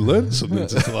 you've learned something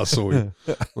since I saw you.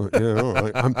 Like, yeah, all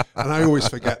right. And I always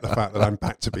forget the fact that I'm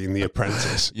back to being the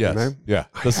apprentice. Yes. You know? Yeah.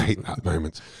 I hate that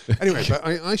moment. Anyway, but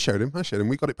I showed him.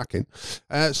 We got it back in.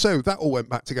 So that all went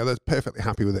back together. Perfectly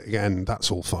happy with it again.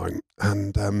 That's all fine.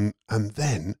 And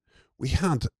then we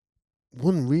had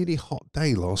one really hot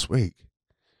day last week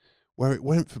where it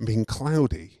went from being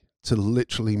cloudy to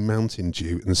literally mountain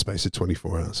dew in the space of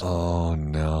 24 hours. Oh,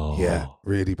 no. Yeah,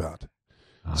 really bad.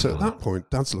 So at that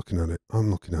point, Dad's looking at it. I'm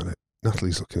looking at it.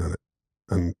 Natalie's looking at it.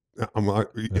 And I'm like,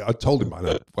 I told him by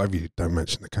now, whatever you don't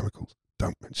mention the chemicals.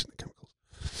 Don't mention the chemicals.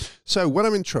 So when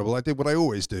I'm in trouble, I did what I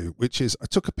always do, which is I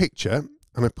took a picture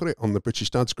and I put it on the British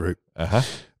Dads group.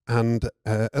 And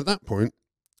at that point,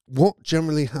 what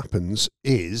generally happens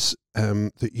is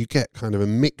that you get kind of a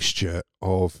mixture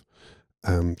of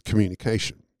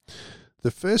communication.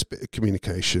 The first bit of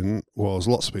communication was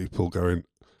lots of people going,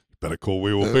 better call,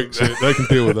 we will fix it. They can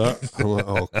deal with that. I'm like,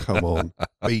 oh, come on.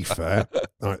 Be fair.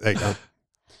 All right, there you go.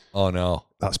 Oh, no.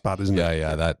 That's bad, isn't it?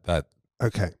 Yeah, that.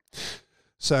 Okay.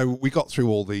 So we got through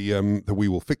all the we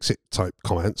will fix it type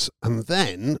comments. And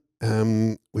then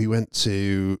we went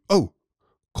to,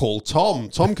 call Tom.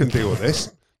 Tom can deal with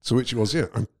this. So which was, I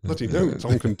bloody know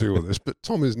Tom can deal with this, but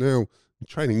Tom is now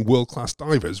training world-class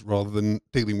divers rather than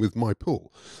dealing with my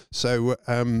pool. So,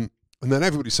 and then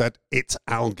everybody said, it's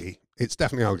algae. It's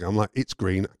definitely algae. I'm like, it's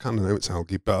green. I kind of know it's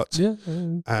algae, but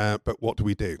what do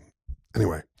we do?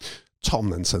 Anyway,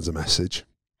 Tom then sends a message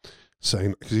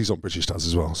saying, because he's on British Dads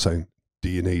as well, saying, do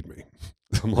you need me?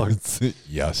 I'm like,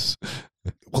 yes.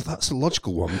 Well, that's the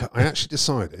logical one, but I actually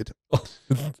decided,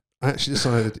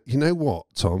 you know what,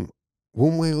 Tom?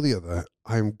 One way or the other,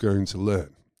 I'm going to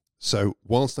learn. So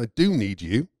whilst I do need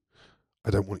you, I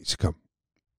don't want you to come.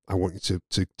 I want you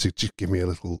to just give me a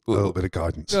little bit of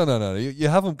guidance. No. You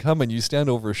have him come and you stand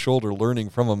over his shoulder learning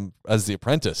from him as the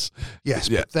apprentice. Yes,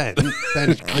 but then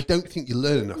I don't think you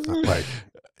learn enough that way.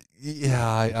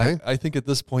 Yeah, okay? I think at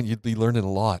this point you'd be learning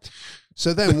a lot.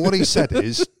 So then what he said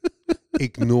is,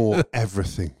 ignore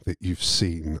everything that you've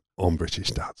seen on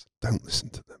British Dads. Don't listen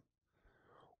to them.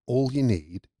 All you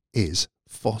need is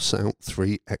Foss Out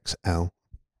 3XL.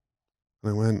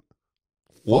 And I went,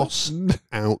 Foss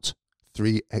Out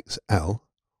 3XL?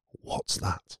 What's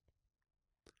that?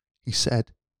 He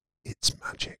said, it's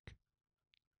magic.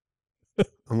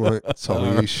 I'm like,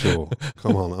 Tom, are you sure?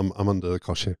 Come on, I'm under the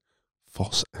cosh here.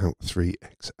 Foss Out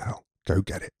 3XL. Go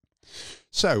get it.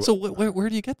 So where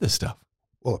do you get this stuff?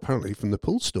 Well, apparently from the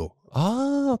pool store.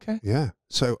 Oh, okay. Yeah.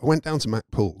 So I went down to Mac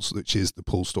Pools, which is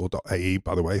thepoolstore.ae,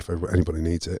 by the way, if anybody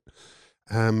needs it.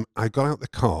 I got out the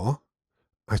car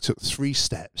I took 3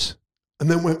 steps and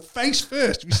then went face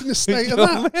first. Have you seen the state of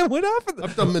that? Man, what happened?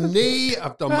 I've done my knee,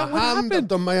 I've done my hand, I've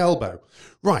done my elbow.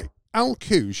 Right.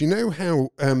 Alcoo's, you know how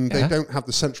they don't have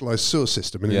the centralised sewer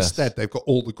system, and instead they've got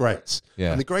all the grates.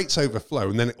 Yeah. And the grates overflow,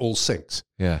 and then it all sinks.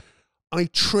 Yeah. I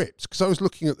tripped, because I was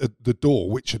looking at the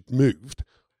door, which had moved.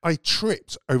 I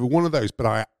tripped over one of those, but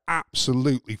I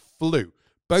absolutely flew.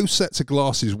 Both sets of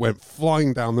glasses went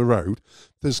flying down the road.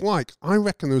 I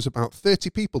reckon there was about 30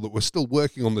 people that were still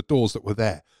working on the doors that were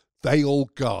there. They all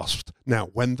gasped. Now,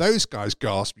 when those guys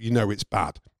gasp, you know it's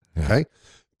bad. Yeah. Okay?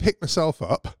 Pick myself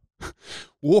up,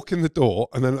 walk in the door,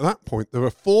 and then at that point, there are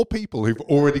 4 people who've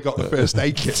already got the first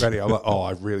aid kit ready. I'm like, oh,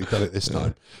 I've really done it this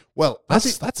time. Well,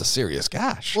 that's a serious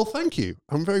gash. Well, thank you.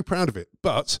 I'm very proud of it.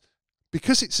 But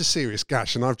because it's a serious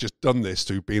gash and I've just done this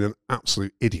to being an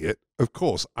absolute idiot, of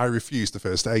course, I refuse the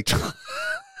first aid kit.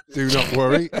 Do not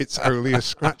worry. It's only a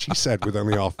scratch, he said, with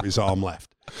only half of his arm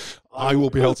left. I will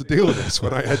be able to deal with this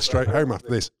when I head straight home after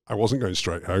this. I wasn't going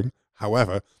straight home.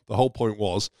 However, the whole point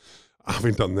was,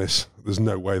 having done this, there's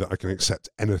no way that I can accept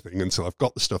anything until I've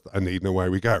got the stuff that I need, and away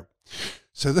we go.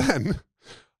 So then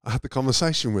I had the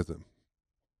conversation with them.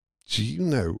 Do you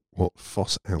know what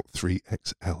Faucets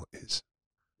 3XL is?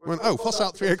 I went, oh,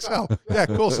 Faucets 3XL. Yeah,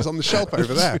 of course, it's on the shelf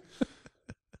over there.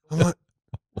 I'm like,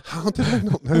 how did I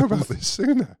not know about this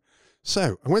sooner?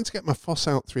 So I went to get my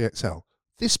Faucets 3XL.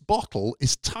 This bottle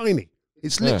is tiny.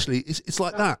 It's literally, it's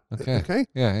like that. Okay?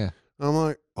 Yeah. I'm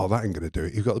like, oh, that ain't going to do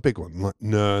it. You've got the big one. I'm like,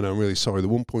 no, I'm really sorry. The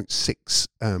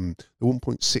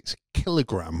 1.6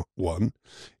 kilogram one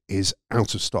is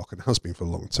out of stock and has been for a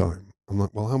long time. I'm like,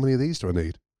 well, how many of these do I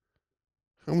need?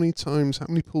 How many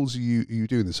pulls are you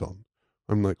doing this on?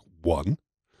 I'm like, 1.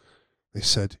 They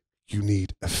said, you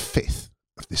need a 5th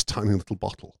of this tiny little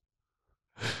bottle.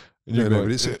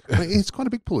 It's quite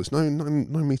a big pull. It's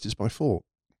 9 meters by 4.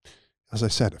 As I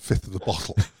said, a 5th of the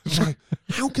bottle. Like,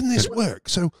 how can this work?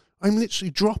 So I'm literally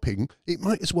dropping. It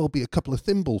might as well be a couple of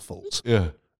thimblefuls. Yeah.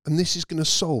 And this is going to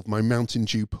solve my Mountain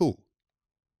Dew pool.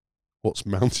 What's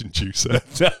Mountain Dew, sir?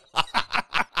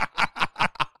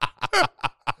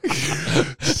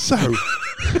 So,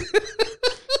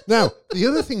 now, the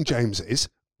other thing, James, is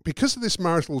because of this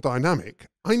marital dynamic,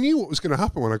 I knew what was going to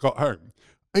happen when I got home.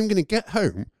 I'm going to get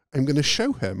home, I'm going to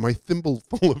show her my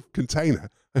thimbleful of container,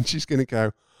 and she's going to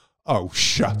go, oh,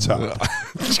 shut up.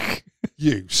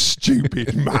 You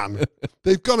stupid man.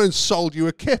 They've gone and sold you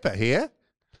a kipper here.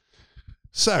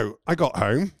 So I got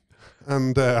home,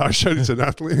 and I showed it to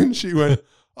Natalie, and she went,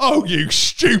 oh, you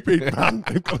stupid man.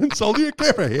 They've gone and sold you a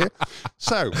kipper here.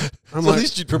 So I'm like, at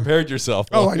least you prepared yourself.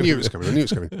 Oh, I knew it was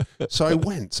coming. So I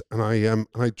went, and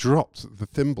I dropped the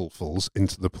thimblefuls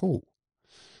into the pool,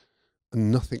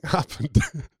 and nothing happened.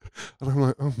 And I'm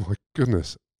like, oh, my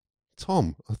goodness.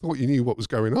 Tom, I thought you knew what was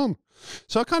going on.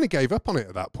 So I kind of gave up on it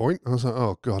at that point. I was like,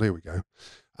 oh, God, here we go.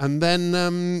 And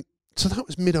then, so that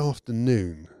was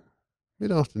mid-afternoon.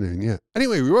 Yeah.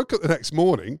 Anyway, we woke up the next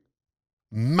morning.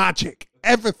 Magic.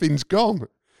 Everything's gone.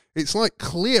 It's like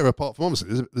clear apart from,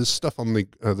 obviously, there's stuff on the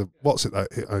what's it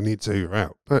that I need to figure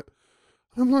out. But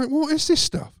I'm like, what is this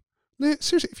stuff?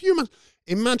 Seriously, if you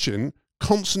imagine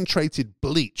concentrated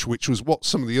bleach, which was what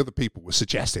some of the other people were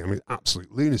suggesting. I mean,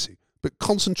 absolute lunacy. But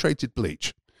concentrated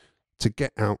bleach to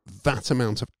get out that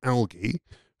amount of algae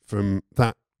from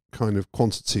that kind of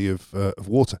quantity of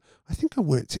water. I think I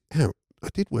worked it out. I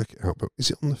did work it out, but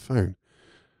is it on the phone?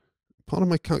 Part of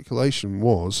my calculation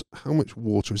was how much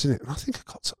water is in it. And I think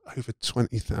I got to over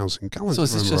 20,000 gallons. So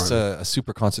is this just a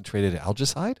super concentrated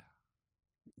algicide?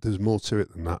 There's more to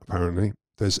it than that, apparently.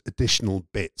 There's additional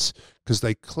bits because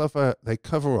they cover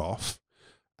off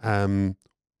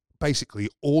basically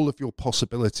all of your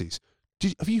possibilities.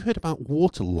 Have you heard about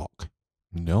water lock?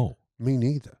 No. Me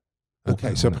neither.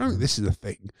 Okay, so apparently this is a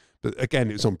thing. But again,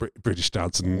 it was on British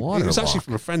Dads, and it was actually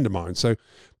from a friend of mine. So,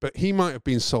 but he might have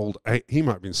been sold a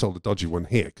dodgy one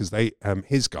here because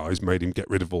his guys made him get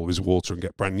rid of all his water and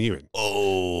get brand new in.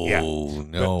 Oh, yeah.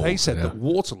 No. But they said that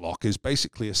water lock is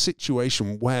basically a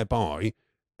situation whereby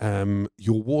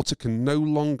your water can no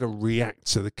longer react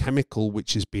to the chemical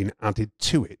which is being added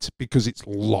to it because it's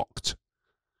locked.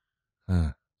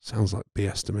 Sounds like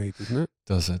BS to me, doesn't it?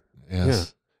 Does it?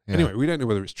 Yes. Yeah. Anyway, we don't know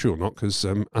whether it's true or not because,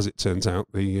 as it turns out,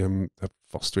 the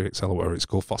Faucets 3XL, or whatever it's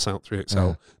called, Faucets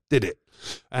 3XL, did it.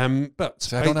 But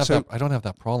see, I don't have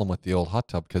that problem with the old hot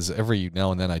tub because every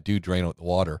now and then I do drain out the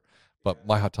water, but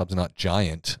my hot tub's not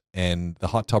giant. And the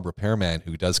hot tub repairman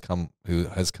who has come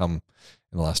in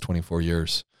the last 24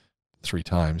 years 3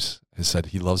 times has said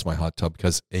he loves my hot tub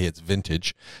because A, it's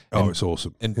vintage. It's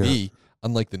awesome. And B,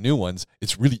 unlike the new ones,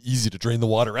 it's really easy to drain the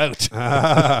water out.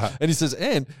 And he says,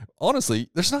 and honestly,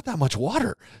 there's not that much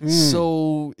water.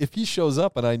 So if he shows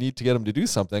up and I need to get him to do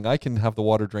something, I can have the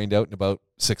water drained out in about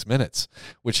 6 minutes,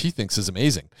 which he thinks is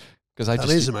amazing. Because that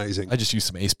is amazing. I just use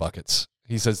some Ace buckets.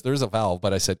 He says, there's a valve,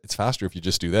 but I said, it's faster if you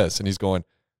just do this. And he's going,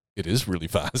 it is really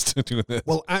fast doing this.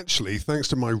 Well, actually, thanks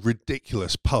to my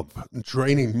ridiculous pump,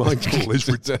 draining my pool is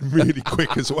really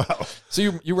quick as well. So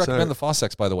you recommend the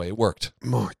Faucets, by the way. It worked.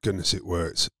 My goodness, it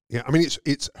works. Yeah, I mean,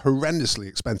 it's horrendously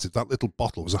expensive. That little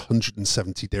bottle was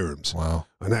 170 dirhams. Wow.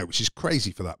 I know, which is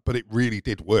crazy for that, but it really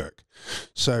did work.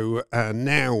 So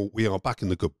now we are back in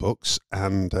the good books,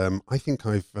 and I think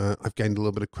I've gained a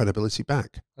little bit of credibility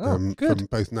back good. from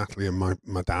both Natalie and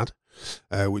my dad,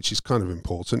 which is kind of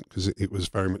important because it was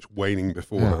very much waning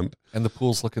beforehand. Yeah. And the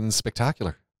pool's looking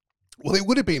spectacular. Well, it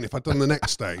would have been if I'd done the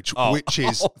next stage, which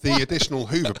is the additional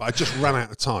Hoover, but I just ran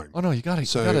out of time. Oh, no, you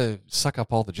gotta suck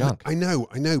up all the junk. I know,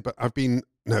 but when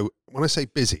I say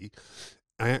busy,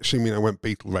 I actually mean I went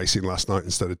beetle racing last night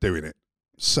instead of doing it.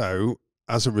 So,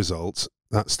 as a result,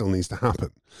 that still needs to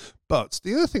happen. But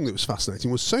the other thing that was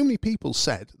fascinating was so many people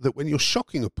said that when you're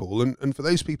shocking a pool, and for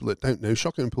those people that don't know,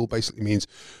 shocking a pool basically means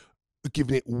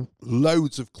giving it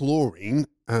loads of chlorine,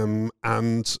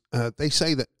 and they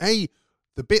say that,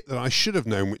 the bit that I should have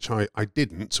known, which I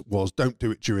didn't, was don't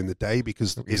do it during the day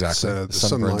because it's, the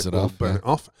sunlight will burn it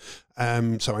off.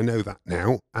 So I know that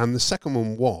now. And the second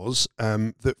one was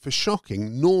that for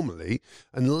shocking, normally,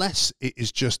 unless it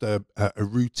is just a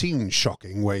routine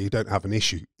shocking where you don't have an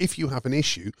issue, if you have an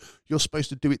issue, you're supposed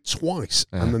to do it twice.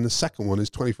 Yeah. And then the second one is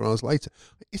 24 hours later.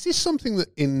 Is this something that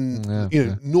in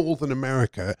Northern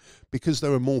America, because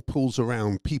there are more pools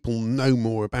around, people know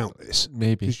more about this?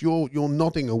 Maybe. Because you're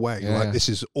nodding away like this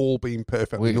has all been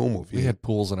perfectly normal for you. We had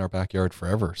pools in our backyard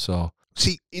forever, so...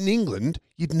 See, in England,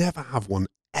 you'd never have one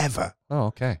ever. Oh,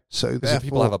 okay. So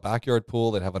people have a backyard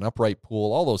pool, that have an upright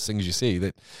pool, all those things you see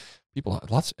that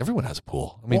everyone has a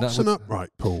pool. I mean, what's an upright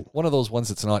pool? One of those ones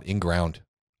that's not in ground.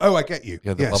 Oh, I get you.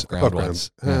 Yeah, the above ground ones.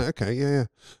 Okay, yeah.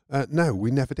 No, we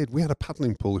never did. We had a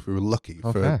paddling pool if we were lucky,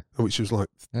 which was like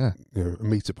a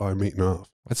metre by a metre and a half.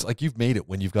 It's like you've made it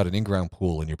when you've got an in-ground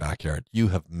pool in your backyard. You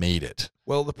have made it.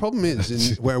 Well, the problem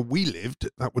is, where we lived,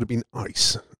 that would have been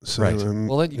ice. So, right.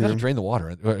 Well, then you got to drain the water.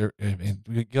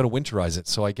 You got to winterize it.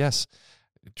 So I guess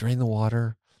drain the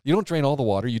water. You don't drain all the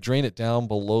water. You drain it down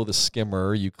below the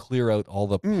skimmer. You clear out all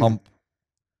the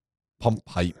pump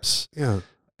pipes. Yeah.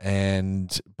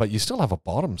 But you still have a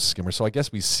bottom skimmer, so I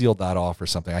guess we sealed that off or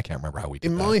something. I can't remember how we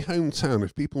did that. In my hometown,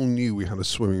 if people knew we had a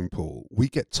swimming pool, we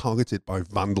get targeted by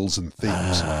vandals and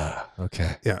thieves.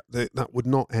 Okay. Yeah, that would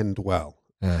not end well.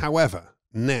 Yeah. However,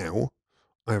 now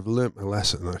I have learnt my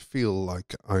lesson, and I feel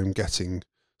like I'm getting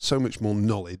so much more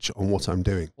knowledge on what I'm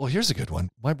doing. Well, here's a good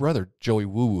one. My brother, Joey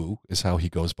Woo Woo, is how he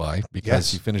goes by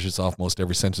because he finishes off most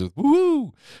every sentence with woo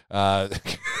woo.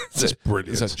 That's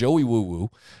brilliant. It's Joey Woo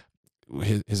Woo.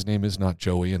 His name is not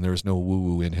Joey, and there's no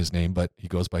woo-woo in his name, but he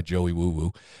goes by Joey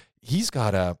Woo-Woo. He's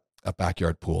got a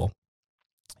backyard pool,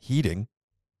 heating.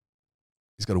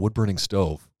 He's got a wood-burning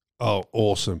stove. Oh,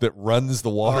 awesome. That runs the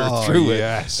water through it.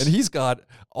 Yes. And he's got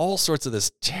all sorts of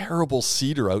this terrible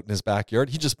cedar out in his backyard.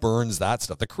 He just burns that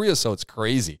stuff. The creosote's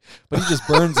crazy, but he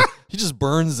just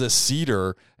burns this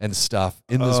cedar and stuff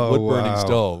in this wood-burning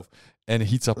stove. And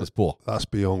heats up his pool. That's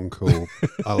beyond cool.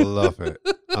 I love it.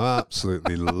 I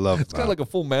absolutely love it. It's got like a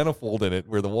full manifold in it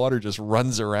where the water just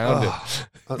runs around it.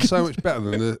 That's so much better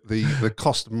than the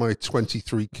cost of my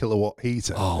 23 kilowatt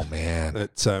heater. Oh, man.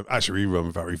 It actually we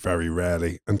run very, very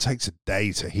rarely and takes a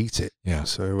day to heat it. Yeah.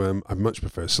 So I much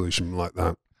prefer a solution like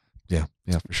that. Yeah,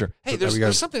 for sure. Hey,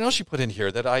 there's something else you put in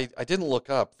here that I didn't look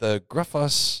up. The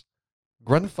Grundfos.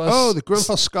 Oh, the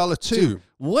Grundfos Scala 2.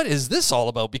 What is this all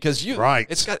about? Because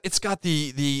it's got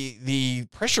the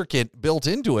pressure kit built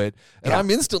into it, and I'm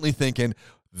instantly thinking,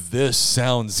 this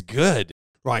sounds good.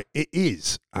 Right, it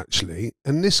is actually,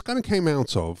 and this kind of came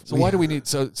out of. So why do we need?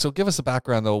 So give us a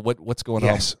background though. What's going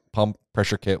on? Pump,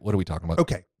 pressure kit. What are we talking about?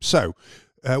 Okay, so.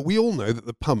 We all know that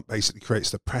the pump basically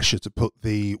creates the pressure to put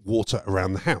the water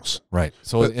around the house. Right.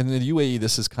 So in the UAE,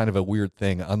 this is kind of a weird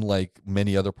thing, unlike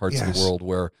many other parts of the world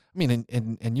where, I mean,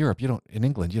 in Europe, in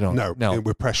England, you don't. No,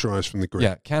 we're pressurized from the grid.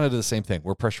 Yeah, Canada, the same thing.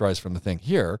 We're pressurized from the thing.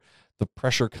 Here, the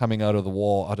pressure coming out of the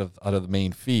wall, out of the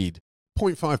main feed.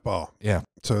 0.5 bar. Yeah.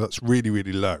 So that's really,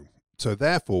 really low. So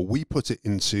therefore, we put it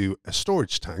into a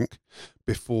storage tank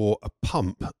before a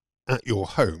pump at your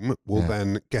home will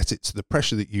then get it to the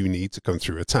pressure that you need to come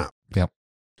through a tap. Yep.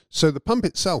 So the pump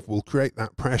itself will create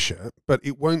that pressure, but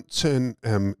it won't turn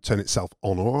itself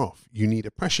on or off. You need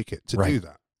a pressure kit to do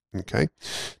that. Okay.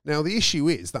 Now, the issue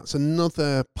is that's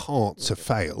another part to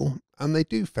fail, and they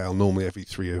do fail normally every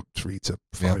 3 to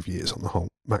 5 years on the whole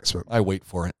maximum. I wait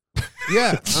for it.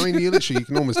 Yeah. I mean, you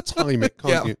can almost time it,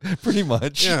 can't you? Pretty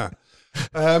much. Yeah.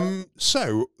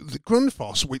 So the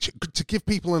Grundfos, which, to give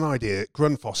people an idea,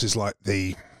 Grundfos is like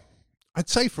I'd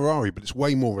say Ferrari, but it's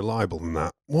way more reliable than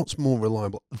that. What's more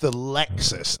reliable? The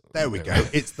Lexus. There we go.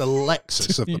 It's the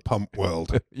Lexus of the pump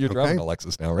world. You're driving a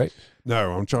Lexus now, right?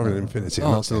 No, I'm driving an Infiniti,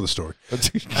 and that's another story.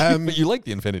 But you like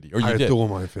the Infiniti, or you did? I adore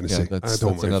my Infiniti. Yeah, that's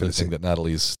another thing that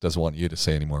Natalie's doesn't want you to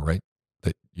say anymore, right?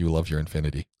 That you love your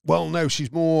Infiniti. Well, no,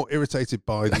 she's more irritated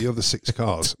by the other 6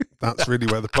 cars. That's really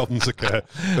where the problems occur.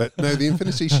 But no, the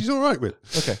Infiniti, she's all right with.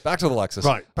 Okay, back to the Lexus.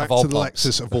 Right, back to the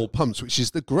Lexus of all pumps, which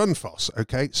is the Grundfos.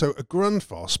 Okay, so a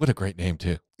Grundfos. What a great name,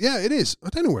 too. Yeah, it is. I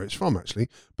don't know where it's from, actually,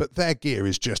 but their gear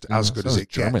is just as good as it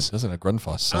German, gets. Doesn't it?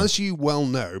 Grundfos. As you well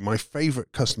know, my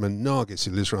favourite customer, Nargis,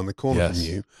 who lives around the corner from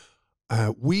you,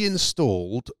 we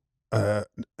installed a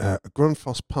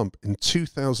Grundfos pump in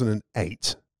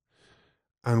 2008.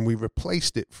 And we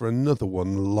replaced it for another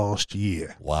one last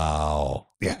year. Wow.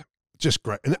 Yeah, just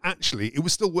great. And actually, it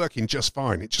was still working just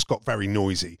fine. It just got very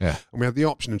noisy. Yeah. And we had the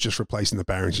option of just replacing the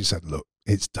bearing. She said, look,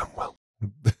 it's done well.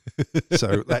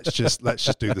 So let's just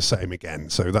do the same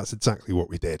again. So that's exactly what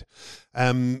we did.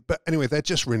 But anyway, they're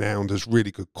just renowned as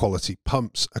really good quality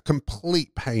pumps. A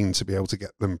complete pain to be able to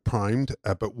get them primed,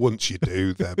 but once you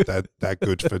do, they're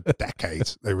good for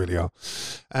decades. They really are.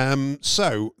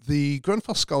 So the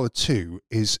Grundfos Scala 2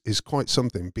 is quite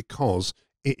something because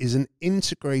it is an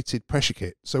integrated pressure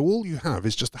kit. So all you have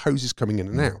is just the hoses coming in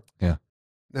and out. Yeah.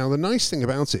 Now the nice thing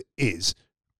about it is,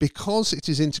 because it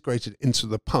is integrated into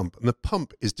the pump, and the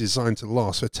pump is designed to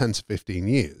last for 10 to 15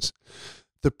 years,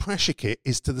 the pressure kit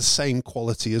is to the same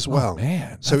quality as well. Oh,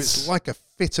 man. So it's like a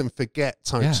fit and forget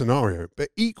type scenario. But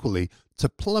equally, to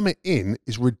plumb it in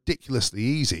is ridiculously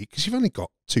easy because you've only got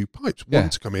 2 pipes,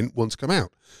 one to come in, one to come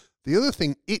out. The other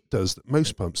thing it does that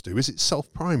most pumps do is it's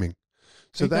self-priming.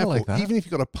 So therefore, even if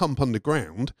you've got a pump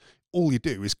underground, all you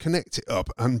do is connect it up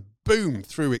and boom,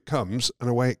 through it comes and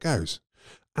away it goes.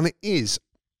 And it is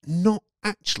not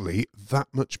actually that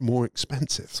much more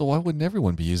expensive. So why wouldn't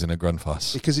everyone be using a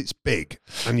Grundfos? Because it's big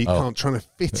and you can't try to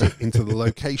fit it into the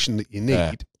location that you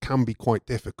need can be quite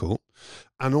difficult.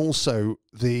 And also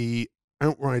the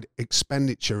outright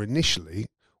expenditure initially,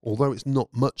 although it's not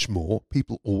much more,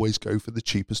 people always go for the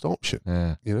cheapest option,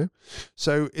 you know?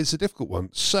 So it's a difficult one.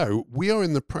 So we are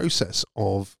in the process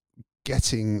of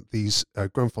getting these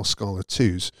Grundfos Scala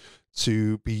 2s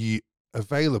to be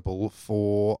available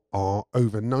for our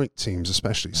overnight teams,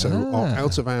 especially. So our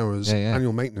out of hours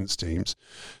annual maintenance teams,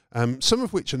 some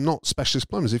of which are not specialist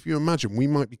plumbers. If you imagine, we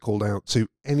might be called out to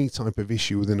any type of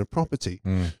issue within a property.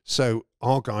 So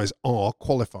our guys are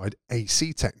qualified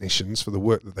AC technicians for the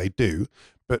work that they do.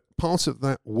 But part of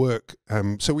that work,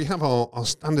 so we have our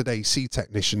standard AC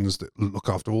technicians that look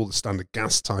after all the standard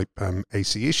gas type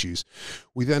AC issues.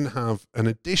 We then have an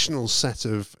additional set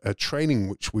of training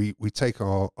which we take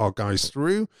our guys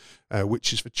through,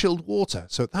 which is for chilled water.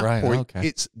 So at that point,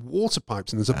 it's water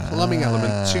pipes and there's a plumbing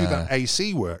element to that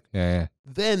AC work.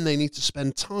 Then they need to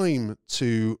spend time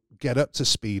to get up to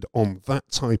speed on that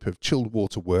type of chilled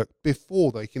water work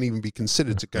before they can even be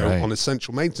considered to go on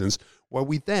essential maintenance, where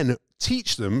we then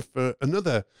teach them for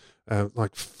another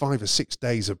like 5 or 6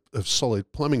 days of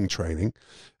solid plumbing training,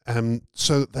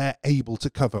 so that they're able to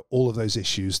cover all of those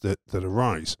issues that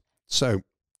arise. So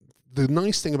the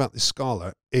nice thing about this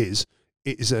Scala is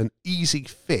it is an easy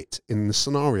fit in the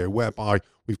scenario whereby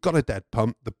we've got a dead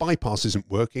pump, the bypass isn't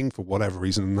working for whatever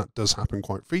reason, and that does happen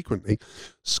quite frequently.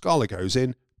 Scala goes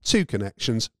in, 2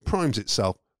 connections, primes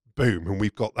itself, boom, and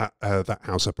we've got that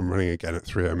house up and running again at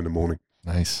 3 a.m. in the morning.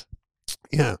 Nice.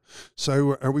 Yeah,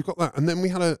 so we've got that. And then we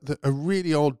had a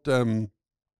really odd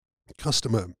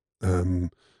customer. The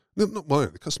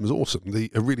customer's awesome.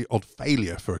 A really odd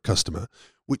failure for a customer,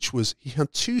 which was he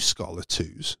had 2 Scala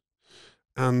 2s,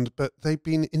 but they've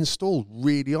been installed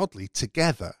really oddly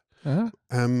together.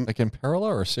 Like in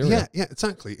parallel or serial? Yeah,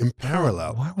 exactly, in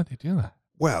parallel. Why would they do that?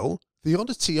 Well, the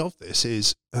oddity of this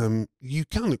is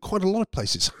quite a lot of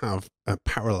places have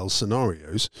parallel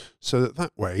scenarios, so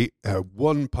that way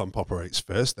one pump operates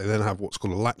first, they then have what's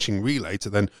called a latching relay to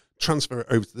then transfer it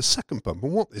over to the second pump.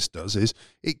 And what this does is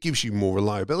it gives you more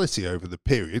reliability over the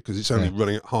period because it's only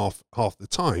running at half the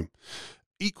time.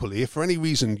 Equally, if for any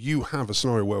reason you have a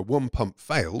scenario where one pump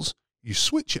fails, you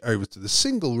switch it over to the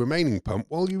single remaining pump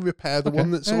while you repair the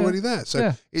one that's already there.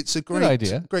 So it's a great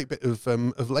bit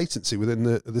of latency within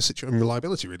the situation,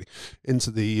 reliability really,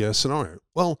 into the scenario.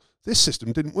 Well, this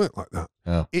system didn't work like that.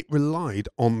 Oh. It relied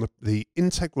on the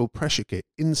integral pressure kit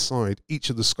inside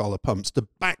each of the Scholar pumps to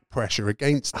back pressure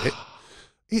against it.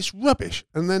 It's rubbish.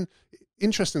 And then,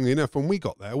 interestingly enough, when we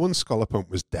got there, one Scholar pump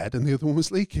was dead and the other one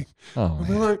was leaking. Oh, and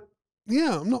we're like,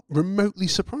 yeah, I'm not remotely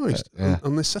surprised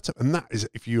on this setup. And that is,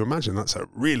 if you imagine, that's a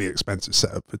really expensive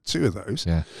setup for two of those.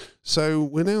 Yeah. So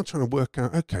we're now trying to work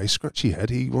out, okay, Scratchy Head,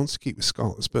 he wants to keep with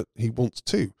Scholars, but he wants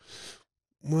two.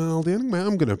 Well, the only way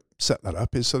I'm going to set that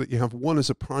up is so that you have one as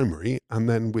a primary and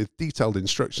then with detailed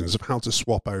instructions of how to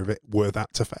swap over it were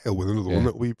that to fail with another one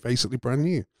that will be basically brand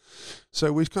new.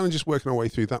 So we're kind of just working our way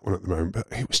through that one at the moment, but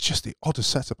it was just the oddest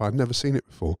setup. I've never seen it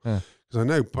before. Because I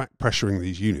know back pressuring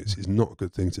these units is not a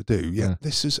good thing to do.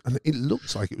 This is, and it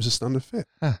looks like it was a standard fit.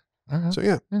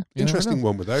 So interesting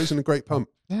one with those and a great pump.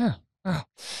 Yeah. Well,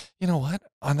 you know what?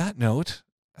 On that note,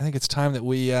 I think it's time that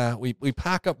we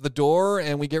pack up the door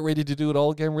and we get ready to do it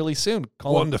all again really soon.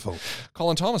 Wonderful.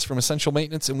 Colin Thomas from Essential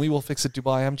Maintenance and We Will Fix It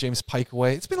Dubai. I'm James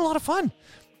Pikeway. It's been a lot of fun.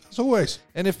 As always.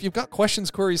 And if you've got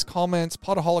questions, queries, comments,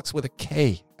 potaholics with a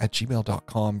K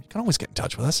 @gmail.com. You can always get in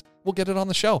touch with us. We'll get it on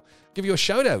the show. Give you a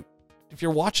shout out. If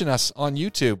you're watching us on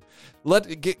YouTube,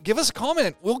 give us a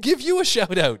comment. We'll give you a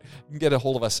shout out. You can get a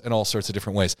hold of us in all sorts of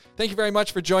different ways. Thank you very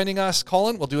much for joining us,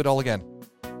 Colin. We'll do it all again.